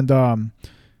 And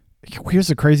here's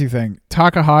the crazy thing.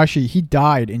 Takahashi, he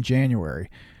died in January.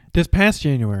 This past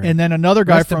January. And then another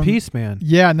guy Rest in peace, man.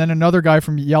 Yeah, and then another guy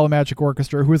from Yellow Magic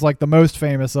Orchestra, who was like the most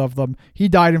famous of them, he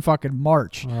died in fucking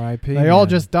March. R.I.P. They all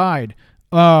just died.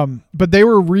 But they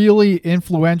were really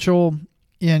influential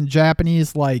in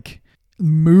Japanese, like,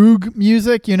 Moog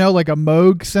music, like a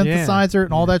Moog synthesizer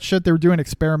and all that shit. They were doing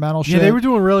experimental shit. Yeah, they were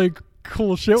doing really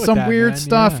cool shit with some that, weird man.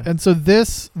 stuff. Yeah. And so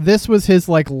this was his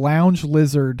like Lounge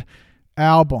Lizard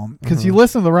album, because you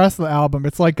listen to the rest of the album,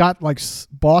 it's like got like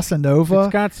bossa nova.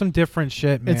 It's got some different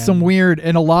shit, man. It's some weird,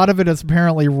 and a lot of it is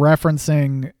apparently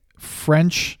referencing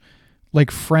French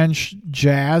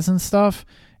jazz and stuff,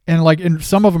 and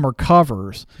some of them are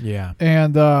covers. Yeah.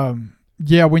 And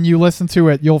yeah, when you listen to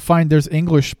it, you'll find there's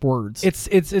English words. It's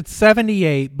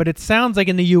 78, but it sounds like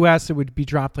in the U.S. it would be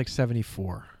dropped like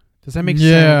 74. Does that make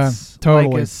sense? Yeah,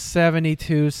 totally. Like a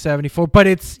 72, 74, but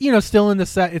it's still in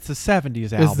the it's a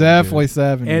 70s album. It's definitely dude.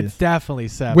 70s. It's definitely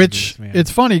 70s. Which man. It's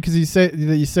funny because you say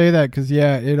that because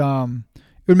it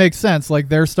would make sense. Like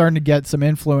they're starting to get some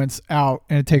influence out,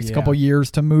 and it takes a couple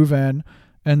years to move in,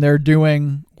 and they're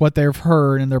doing what they've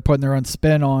heard, and they're putting their own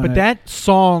spin on it. But that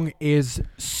song is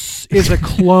a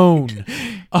clone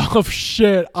of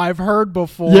shit I've heard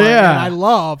before. Yeah, and I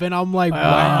love, and I'm like,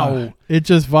 wow, it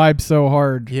just vibes so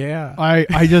hard. Yeah,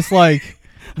 I just like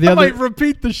I might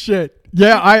repeat the shit.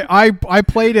 Yeah, I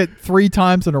played it 3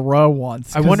 times in a row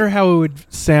once. I wonder how it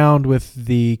would sound with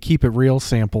the Keep It Real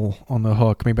sample on the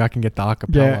hook. Maybe I can get the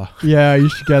acapella. Yeah, you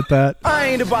should get that. I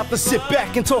ain't about to sit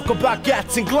back and talk about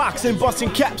gats and glocks and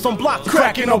busting caps on blocks,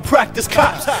 cracking on practice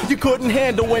cops. You couldn't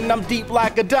handle when I'm deep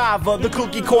like a diver. The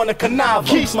cookie corner canava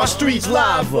keeps my streets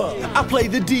lava. I play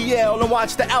the DL and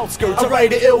watch the outskirts. I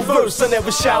write an ill verse, I never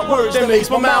shout words that makes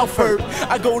my mouth hurt.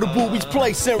 I go to Bowie's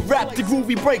place and rap the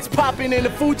groovy breaks, popping in the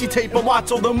Fuji tape and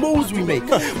watch all the moves we make.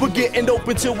 We're getting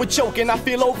open till we're choking. I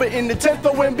feel over in the 10th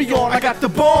row and beyond. I got the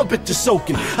bomb bitches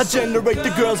soaking. I generate the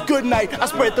girls good night. I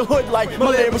spread the hood like my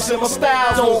lyrics and my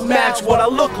styles don't match what I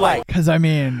look like. Because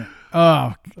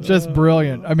just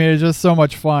brilliant. I mean, it's just so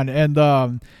much fun.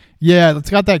 And yeah, it's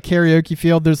got that karaoke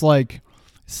feel. There's like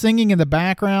singing in the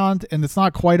background, and it's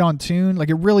not quite on tune.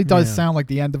 Like it really does sound like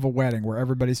the end of a wedding where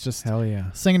everybody's just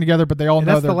singing together, but they all know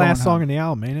that's they're the last going song home. in the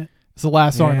album, ain't it? It's the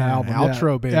last song on the album.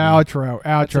 Outro, baby.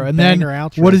 Outro. And then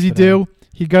outro what does he do?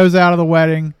 He goes out of the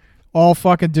wedding all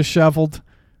fucking disheveled,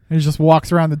 and he just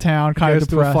walks around the town kind of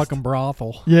depressed. To a fucking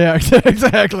brothel. Yeah,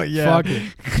 exactly. Yeah. Fuck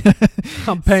it.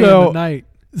 I'm paying the night.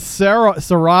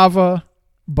 Saravah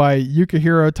by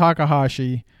Yukihiro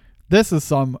Takahashi. This is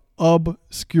some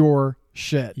obscure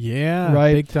shit. Yeah,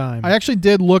 right? Big time. I actually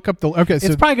did look up so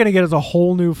it's probably going to get us a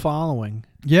whole new following.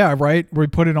 Yeah, right. We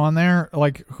put it on there.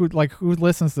 Who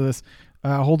listens to this?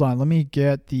 Hold on, let me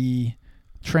get the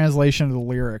translation of the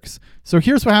lyrics. So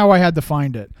here's how I had to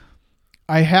find it.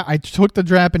 I took the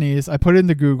Japanese, I put it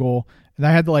into Google, and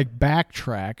I had to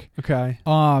backtrack. Okay.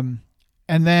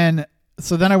 And then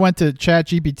I went to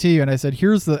ChatGPT and I said,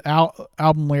 "Here's the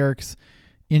album lyrics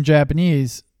in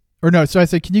Japanese." Or no, so I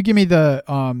said, "Can you give me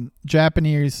the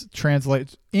Japanese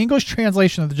English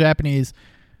translation of the Japanese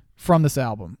from this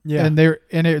album?" Yeah. And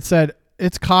it said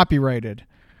it's copyrighted.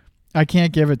 I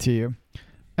can't give it to you.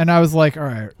 And I was like, all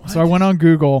right. What? So I went on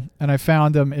Google and I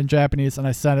found them in Japanese and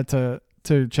I sent it to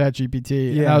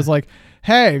ChatGPT. Yeah. And I was like,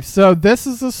 hey, so this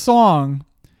is a song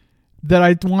that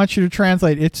I want you to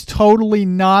translate. It's totally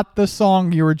not the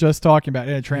song you were just talking about.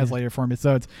 And it translated it for me.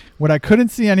 So it's when I couldn't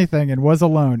see anything and was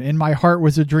alone. In my heart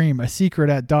was a dream, a secret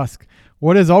at dusk.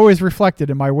 What is always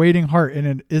reflected in my waiting heart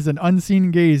is an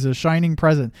unseen gaze, a shining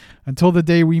present. Until the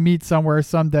day we meet somewhere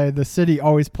someday, the city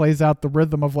always plays out the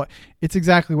rhythm of life. It's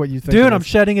exactly what you think. Dude, I'm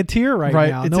shedding a tear right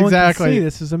now. It's no exactly, one can see.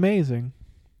 This is amazing.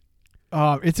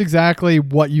 It's exactly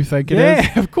what you think it is.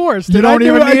 Yeah, of course. You don't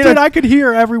even need I could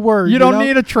hear every word. You don't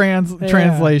need a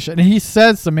translation. And he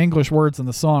says some English words in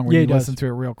the song when you listen to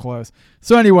it real close.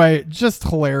 So anyway, just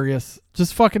hilarious.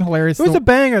 Just fucking hilarious. It was a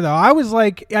banger, though. I was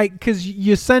like, because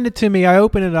you send it to me, I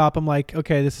open it up. I'm like,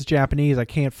 okay, this is Japanese. I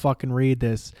can't fucking read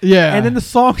this. Yeah. And then the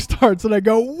song starts, and I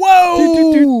go,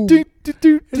 whoa!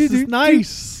 This is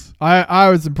nice. I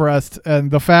was impressed. And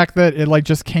the fact that it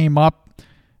just came up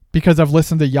because I've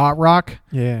listened to Yacht Rock.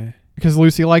 Yeah. because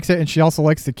Lucy likes it, and she also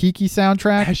likes the Kiki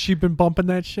soundtrack. Has she been bumping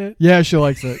that shit? Yeah, she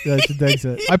likes it. Yeah, she digs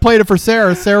it. I played it for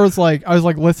Sarah. Sarah was like, I was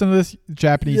like, listen to this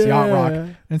Japanese yacht rock,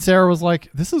 and Sarah was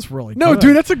like, this is really no, good.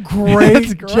 Dude, that's a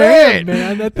great jam,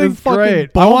 man. That thing fucking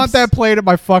great. bumps. I want that played at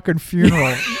my fucking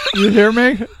funeral. You hear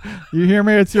me? You hear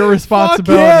me? It's your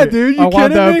responsibility. Fuck yeah, dude. You I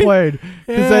want that me? played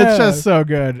because it's just so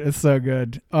good. It's so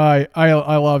good. I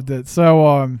loved it.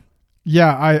 So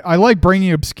yeah, I like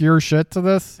bringing obscure shit to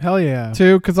this. Hell yeah,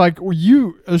 too, because like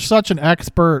you are such an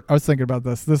expert. I was thinking about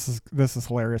this. This is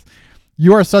hilarious.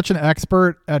 You are such an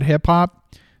expert at hip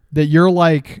hop that you're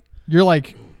like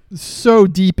so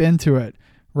deep into it,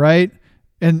 right?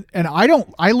 And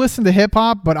I listen to hip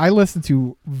hop, but I listen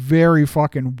to very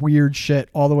fucking weird shit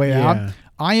all the way out.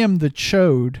 I am the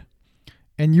chode,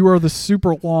 and you are the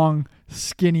super long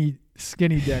skinny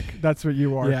dick. That's what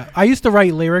you are. Yeah, I used to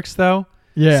write lyrics though.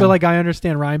 Yeah. So like I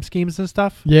understand rhyme schemes and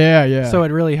stuff. Yeah, yeah. So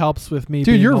it really helps with me. Dude,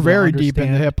 being you're able to very deep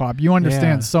understand. into hip hop. You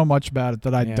understand so much about it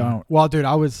that I don't. Well, dude,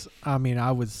 I was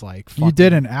like you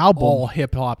did an album all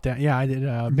hip hop down. Yeah, I did.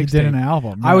 You did an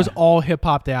album. I was all hip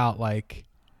hopped out. Like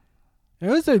it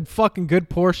was a fucking good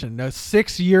portion. A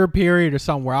 6-year period or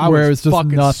something where it was just fucking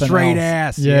nothing straight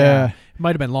else. ass. Yeah. It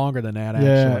might have been longer than that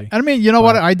actually. And I mean, you know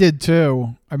what I did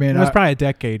too. I mean, it was probably a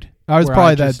decade. I was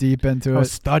probably that deep into it. I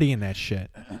was studying that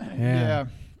shit. Yeah.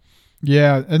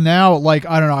 Yeah, and now, like,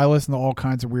 I don't know, I listen to all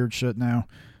kinds of weird shit now.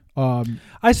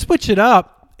 I switch it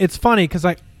up. It's funny because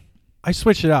I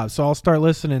switch it up. So I'll start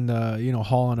listening to,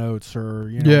 Hall & Oates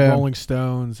or, Rolling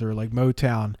Stones or, like,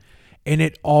 Motown. And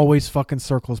it always fucking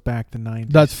circles back to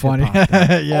 90s. That's funny.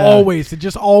 Yeah. Always. It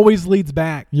just always leads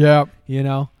back. Yeah.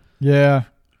 Yeah.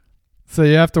 So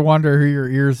you have to wonder who your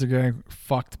ears are getting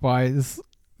fucked by. Is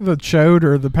the chode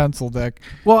or the pencil dick?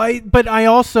 Well, but I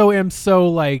also am so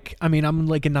like, I mean, I'm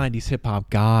like a 90s hip hop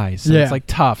guy, so it's like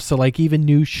tough. So like even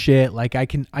new shit, like I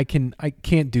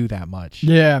can't do that much.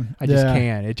 Yeah. I just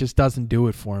can't. It just doesn't do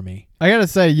it for me. I gotta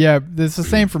say, it's the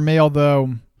same for me,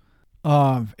 although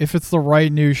if it's the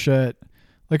right new shit,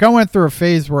 like I went through a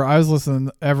phase where I was listening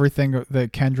to everything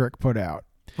that Kendrick put out.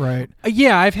 Right.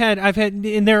 Yeah, I've had,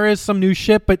 and there is some new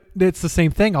shit, but it's the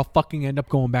same thing. I'll fucking end up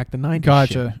going back to 90s.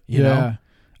 Gotcha. Shit, you know?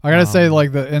 I gotta say,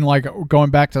 like going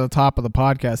back to the top of the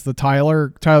podcast, the Tyler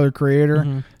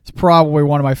Creator is probably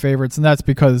one of my favorites, and that's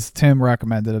because Tim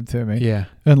recommended him to me. Yeah,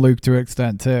 and Luke to an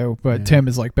extent too. But Tim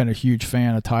has like been a huge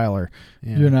fan of Tyler,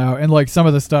 and like some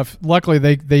of the stuff. Luckily,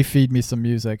 they feed me some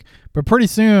music, but pretty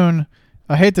soon,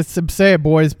 I hate to say it,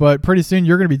 boys, but pretty soon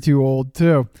you're gonna be too old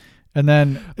too. And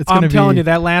then I'm telling you,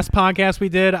 that last podcast we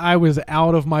did, I was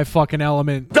out of my fucking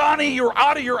element. Donnie, you're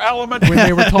out of your element. When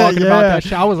they were talking about that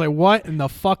shit, I was like, what in the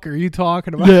fuck are you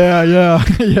talking about? Yeah.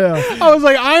 I was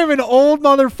like, I am an old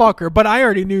motherfucker, but I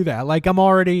already knew that. Like, I'm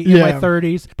already in my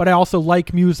 30s, but I also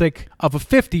like music of a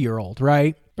 50-year-old,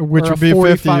 right? Which or would be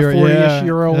 40-ish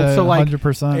year old. So like,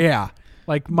 100%. Yeah.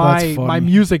 Like my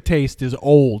music taste is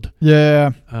old.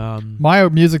 Yeah. My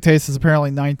music taste is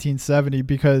apparently 1970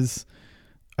 because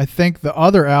I think the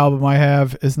other album I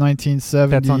have is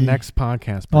 1970. That's on next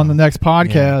podcast, bro. On the next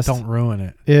podcast. Yeah, don't ruin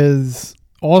it. Is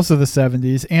also the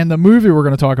 70s. And the movie we're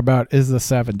going to talk about is the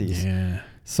 70s. Yeah.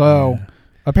 So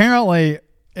apparently,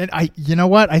 and you know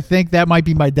what? I think that might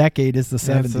be my decade is the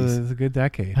 70s. It's a good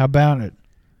decade. How about it?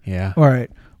 Yeah. All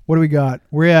right. What do we got?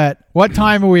 What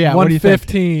time are we at?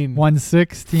 1:15.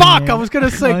 1:16. Fuck, I was going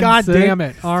to say, God damn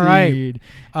it. All right.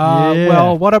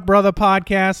 Well, What Up Brother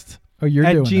Podcast. Oh, you're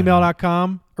at doing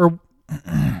gmail.com or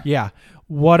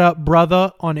What Up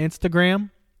Brother on Instagram,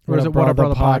 or is it What Up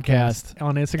Brother Podcast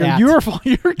on Instagram?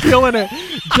 You're killing it.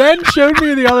 Jen showed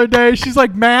me the other day. She's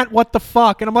like, Matt, what the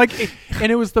fuck? And I'm like,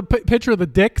 and it was the picture of the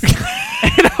dicks.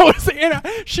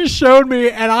 And she showed me,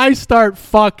 and I start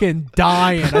fucking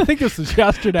dying. I think this was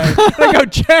yesterday. And I go,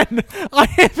 Jen, I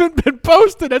haven't been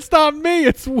posted. It's not me.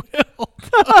 It's Will.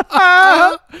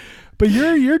 But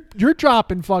you're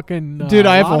dropping fucking dude.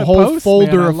 I have a whole posts,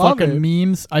 folder of fucking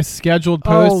memes. I scheduled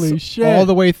posts all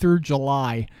the way through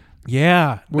July.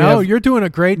 Yeah, you're doing a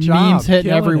great job. Memes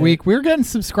hitting every week. We're getting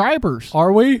subscribers.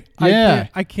 Are we? Yeah,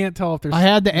 I can't tell if there's. I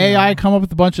had the AI come up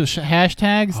with a bunch of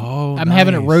hashtags. Oh, I'm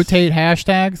having it rotate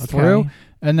hashtags through,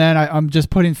 and then I'm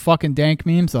just putting fucking dank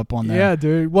memes up on there. Yeah,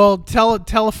 dude. Well, tell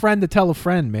a friend to tell a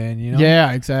friend, man. You know.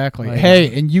 Yeah, exactly. Like,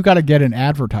 hey, and you got to get an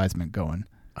advertisement going.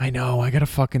 I know. I gotta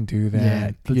fucking do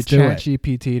that. Yeah, you chat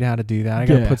GPT'd how to do that. I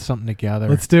gotta put something together.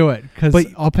 Let's do it, because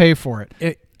I'll pay for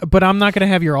it. But I'm not gonna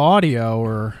have your audio,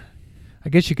 or I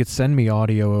guess you could send me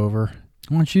audio over.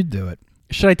 Why don't you do it?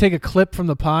 Should I take a clip from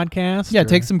the podcast? Yeah,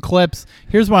 take some clips.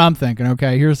 Here's what I'm thinking.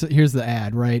 Okay, here's the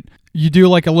ad. Right, you do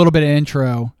like a little bit of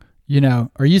intro.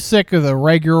 Are you sick of the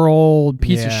regular old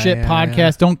piece of shit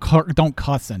podcast? Don't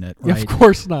cuss in it. Right? Yeah, of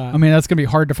course not. I mean, that's gonna be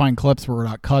hard to find clips where we're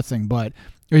not cussing, but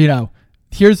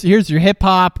here's your hip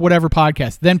hop whatever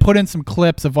podcast. Then put in some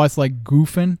clips of us like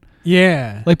goofing.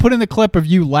 Yeah. Like put in the clip of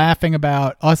you laughing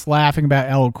about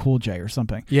LL Cool J or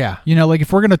something. Yeah. Like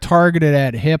if we're gonna target it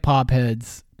at hip hop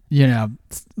heads,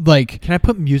 like, can I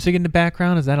put music in the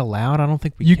background? Is that allowed? I don't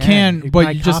think we you can,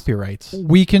 but you copyrights.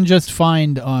 We can just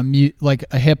find like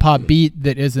a hip hop beat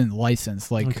that isn't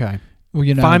licensed. Like, okay,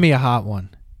 find me a hot one.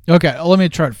 Okay, let me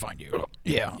try to find you.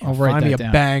 Yeah, I'll write find that me a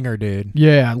down. Banger, dude.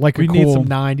 Yeah, like we a cool, need some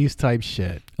 '90s type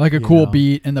shit, like a cool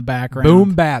beat in the background.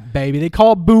 Boom bap, baby. They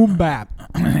call it boom bap.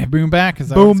 Boom bap is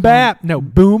that boom bap? No,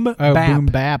 boom bap. Boom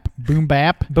bap. Boom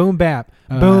bap. Boom bap.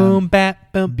 Boom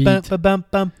bap. Boom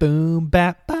bap. Boom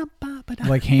bap.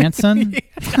 Like Hanson?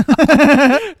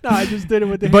 No, I just did it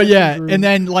with the But yeah, group. and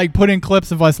then like put in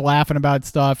clips of us laughing about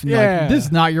stuff. And like, this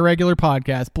is not your regular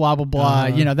podcast, blah, blah, blah.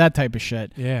 That type of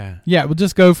shit. Yeah. Yeah, we'll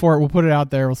just go for it. We'll put it out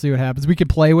there. We'll see what happens. We could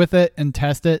play with it and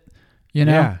test it,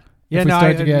 Yeah. Yeah,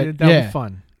 that'd be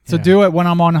fun. So do it when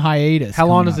I'm on hiatus. How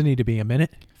long does it need to be? A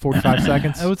minute? 45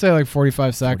 seconds? I would say like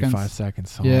 45 seconds. 45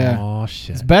 seconds. Yeah. Oh,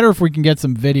 shit. It's better if we can get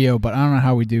some video, but I don't know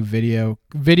how we do video.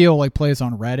 Video like plays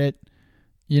on Reddit,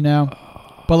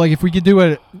 But like if we could do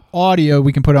it audio,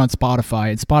 we can put it on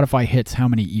Spotify, and Spotify hits how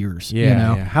many ears?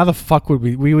 Yeah. How the fuck would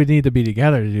we would need to be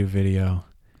together to do video?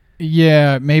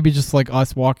 Yeah, maybe just like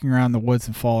us walking around the woods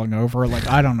and falling over. Like,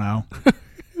 I don't know.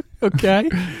 Okay.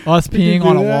 Us peeing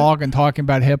on a log and talking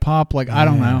about hip hop. Like, I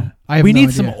don't know. We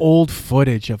need some old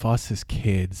footage of us as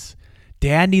kids.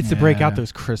 Dad needs to break out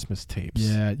those Christmas tapes.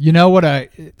 Yeah. You know what I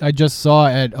just saw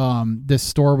at this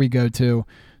store we go to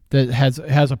that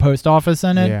has a post office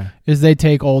in it, is they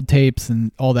take old tapes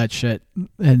and all that shit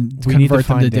and we convert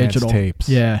them to Dad's digital tapes.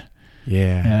 Yeah.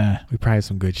 We probably have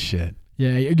some good shit.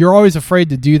 Yeah, you're always afraid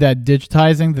to do that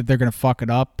digitizing, that they're gonna fuck it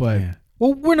up, but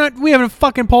well, we haven't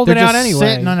fucking pulled it out anyway.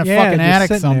 Sitting on a fucking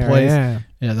attic someplace. Yeah,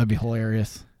 that'd be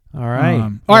hilarious. All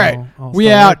right. All right.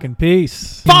 We out. In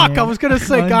peace. Fuck, I was going to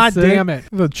say, God damn it.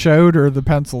 The chode or the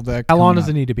pencil dick. How long does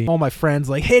it need to be? All my friends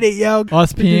like, hit it, yo.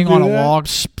 Us peeing on a log.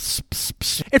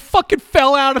 It fucking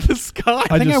fell out of the sky.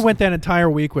 I think I went that entire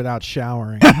week without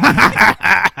showering.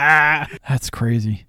 That's crazy.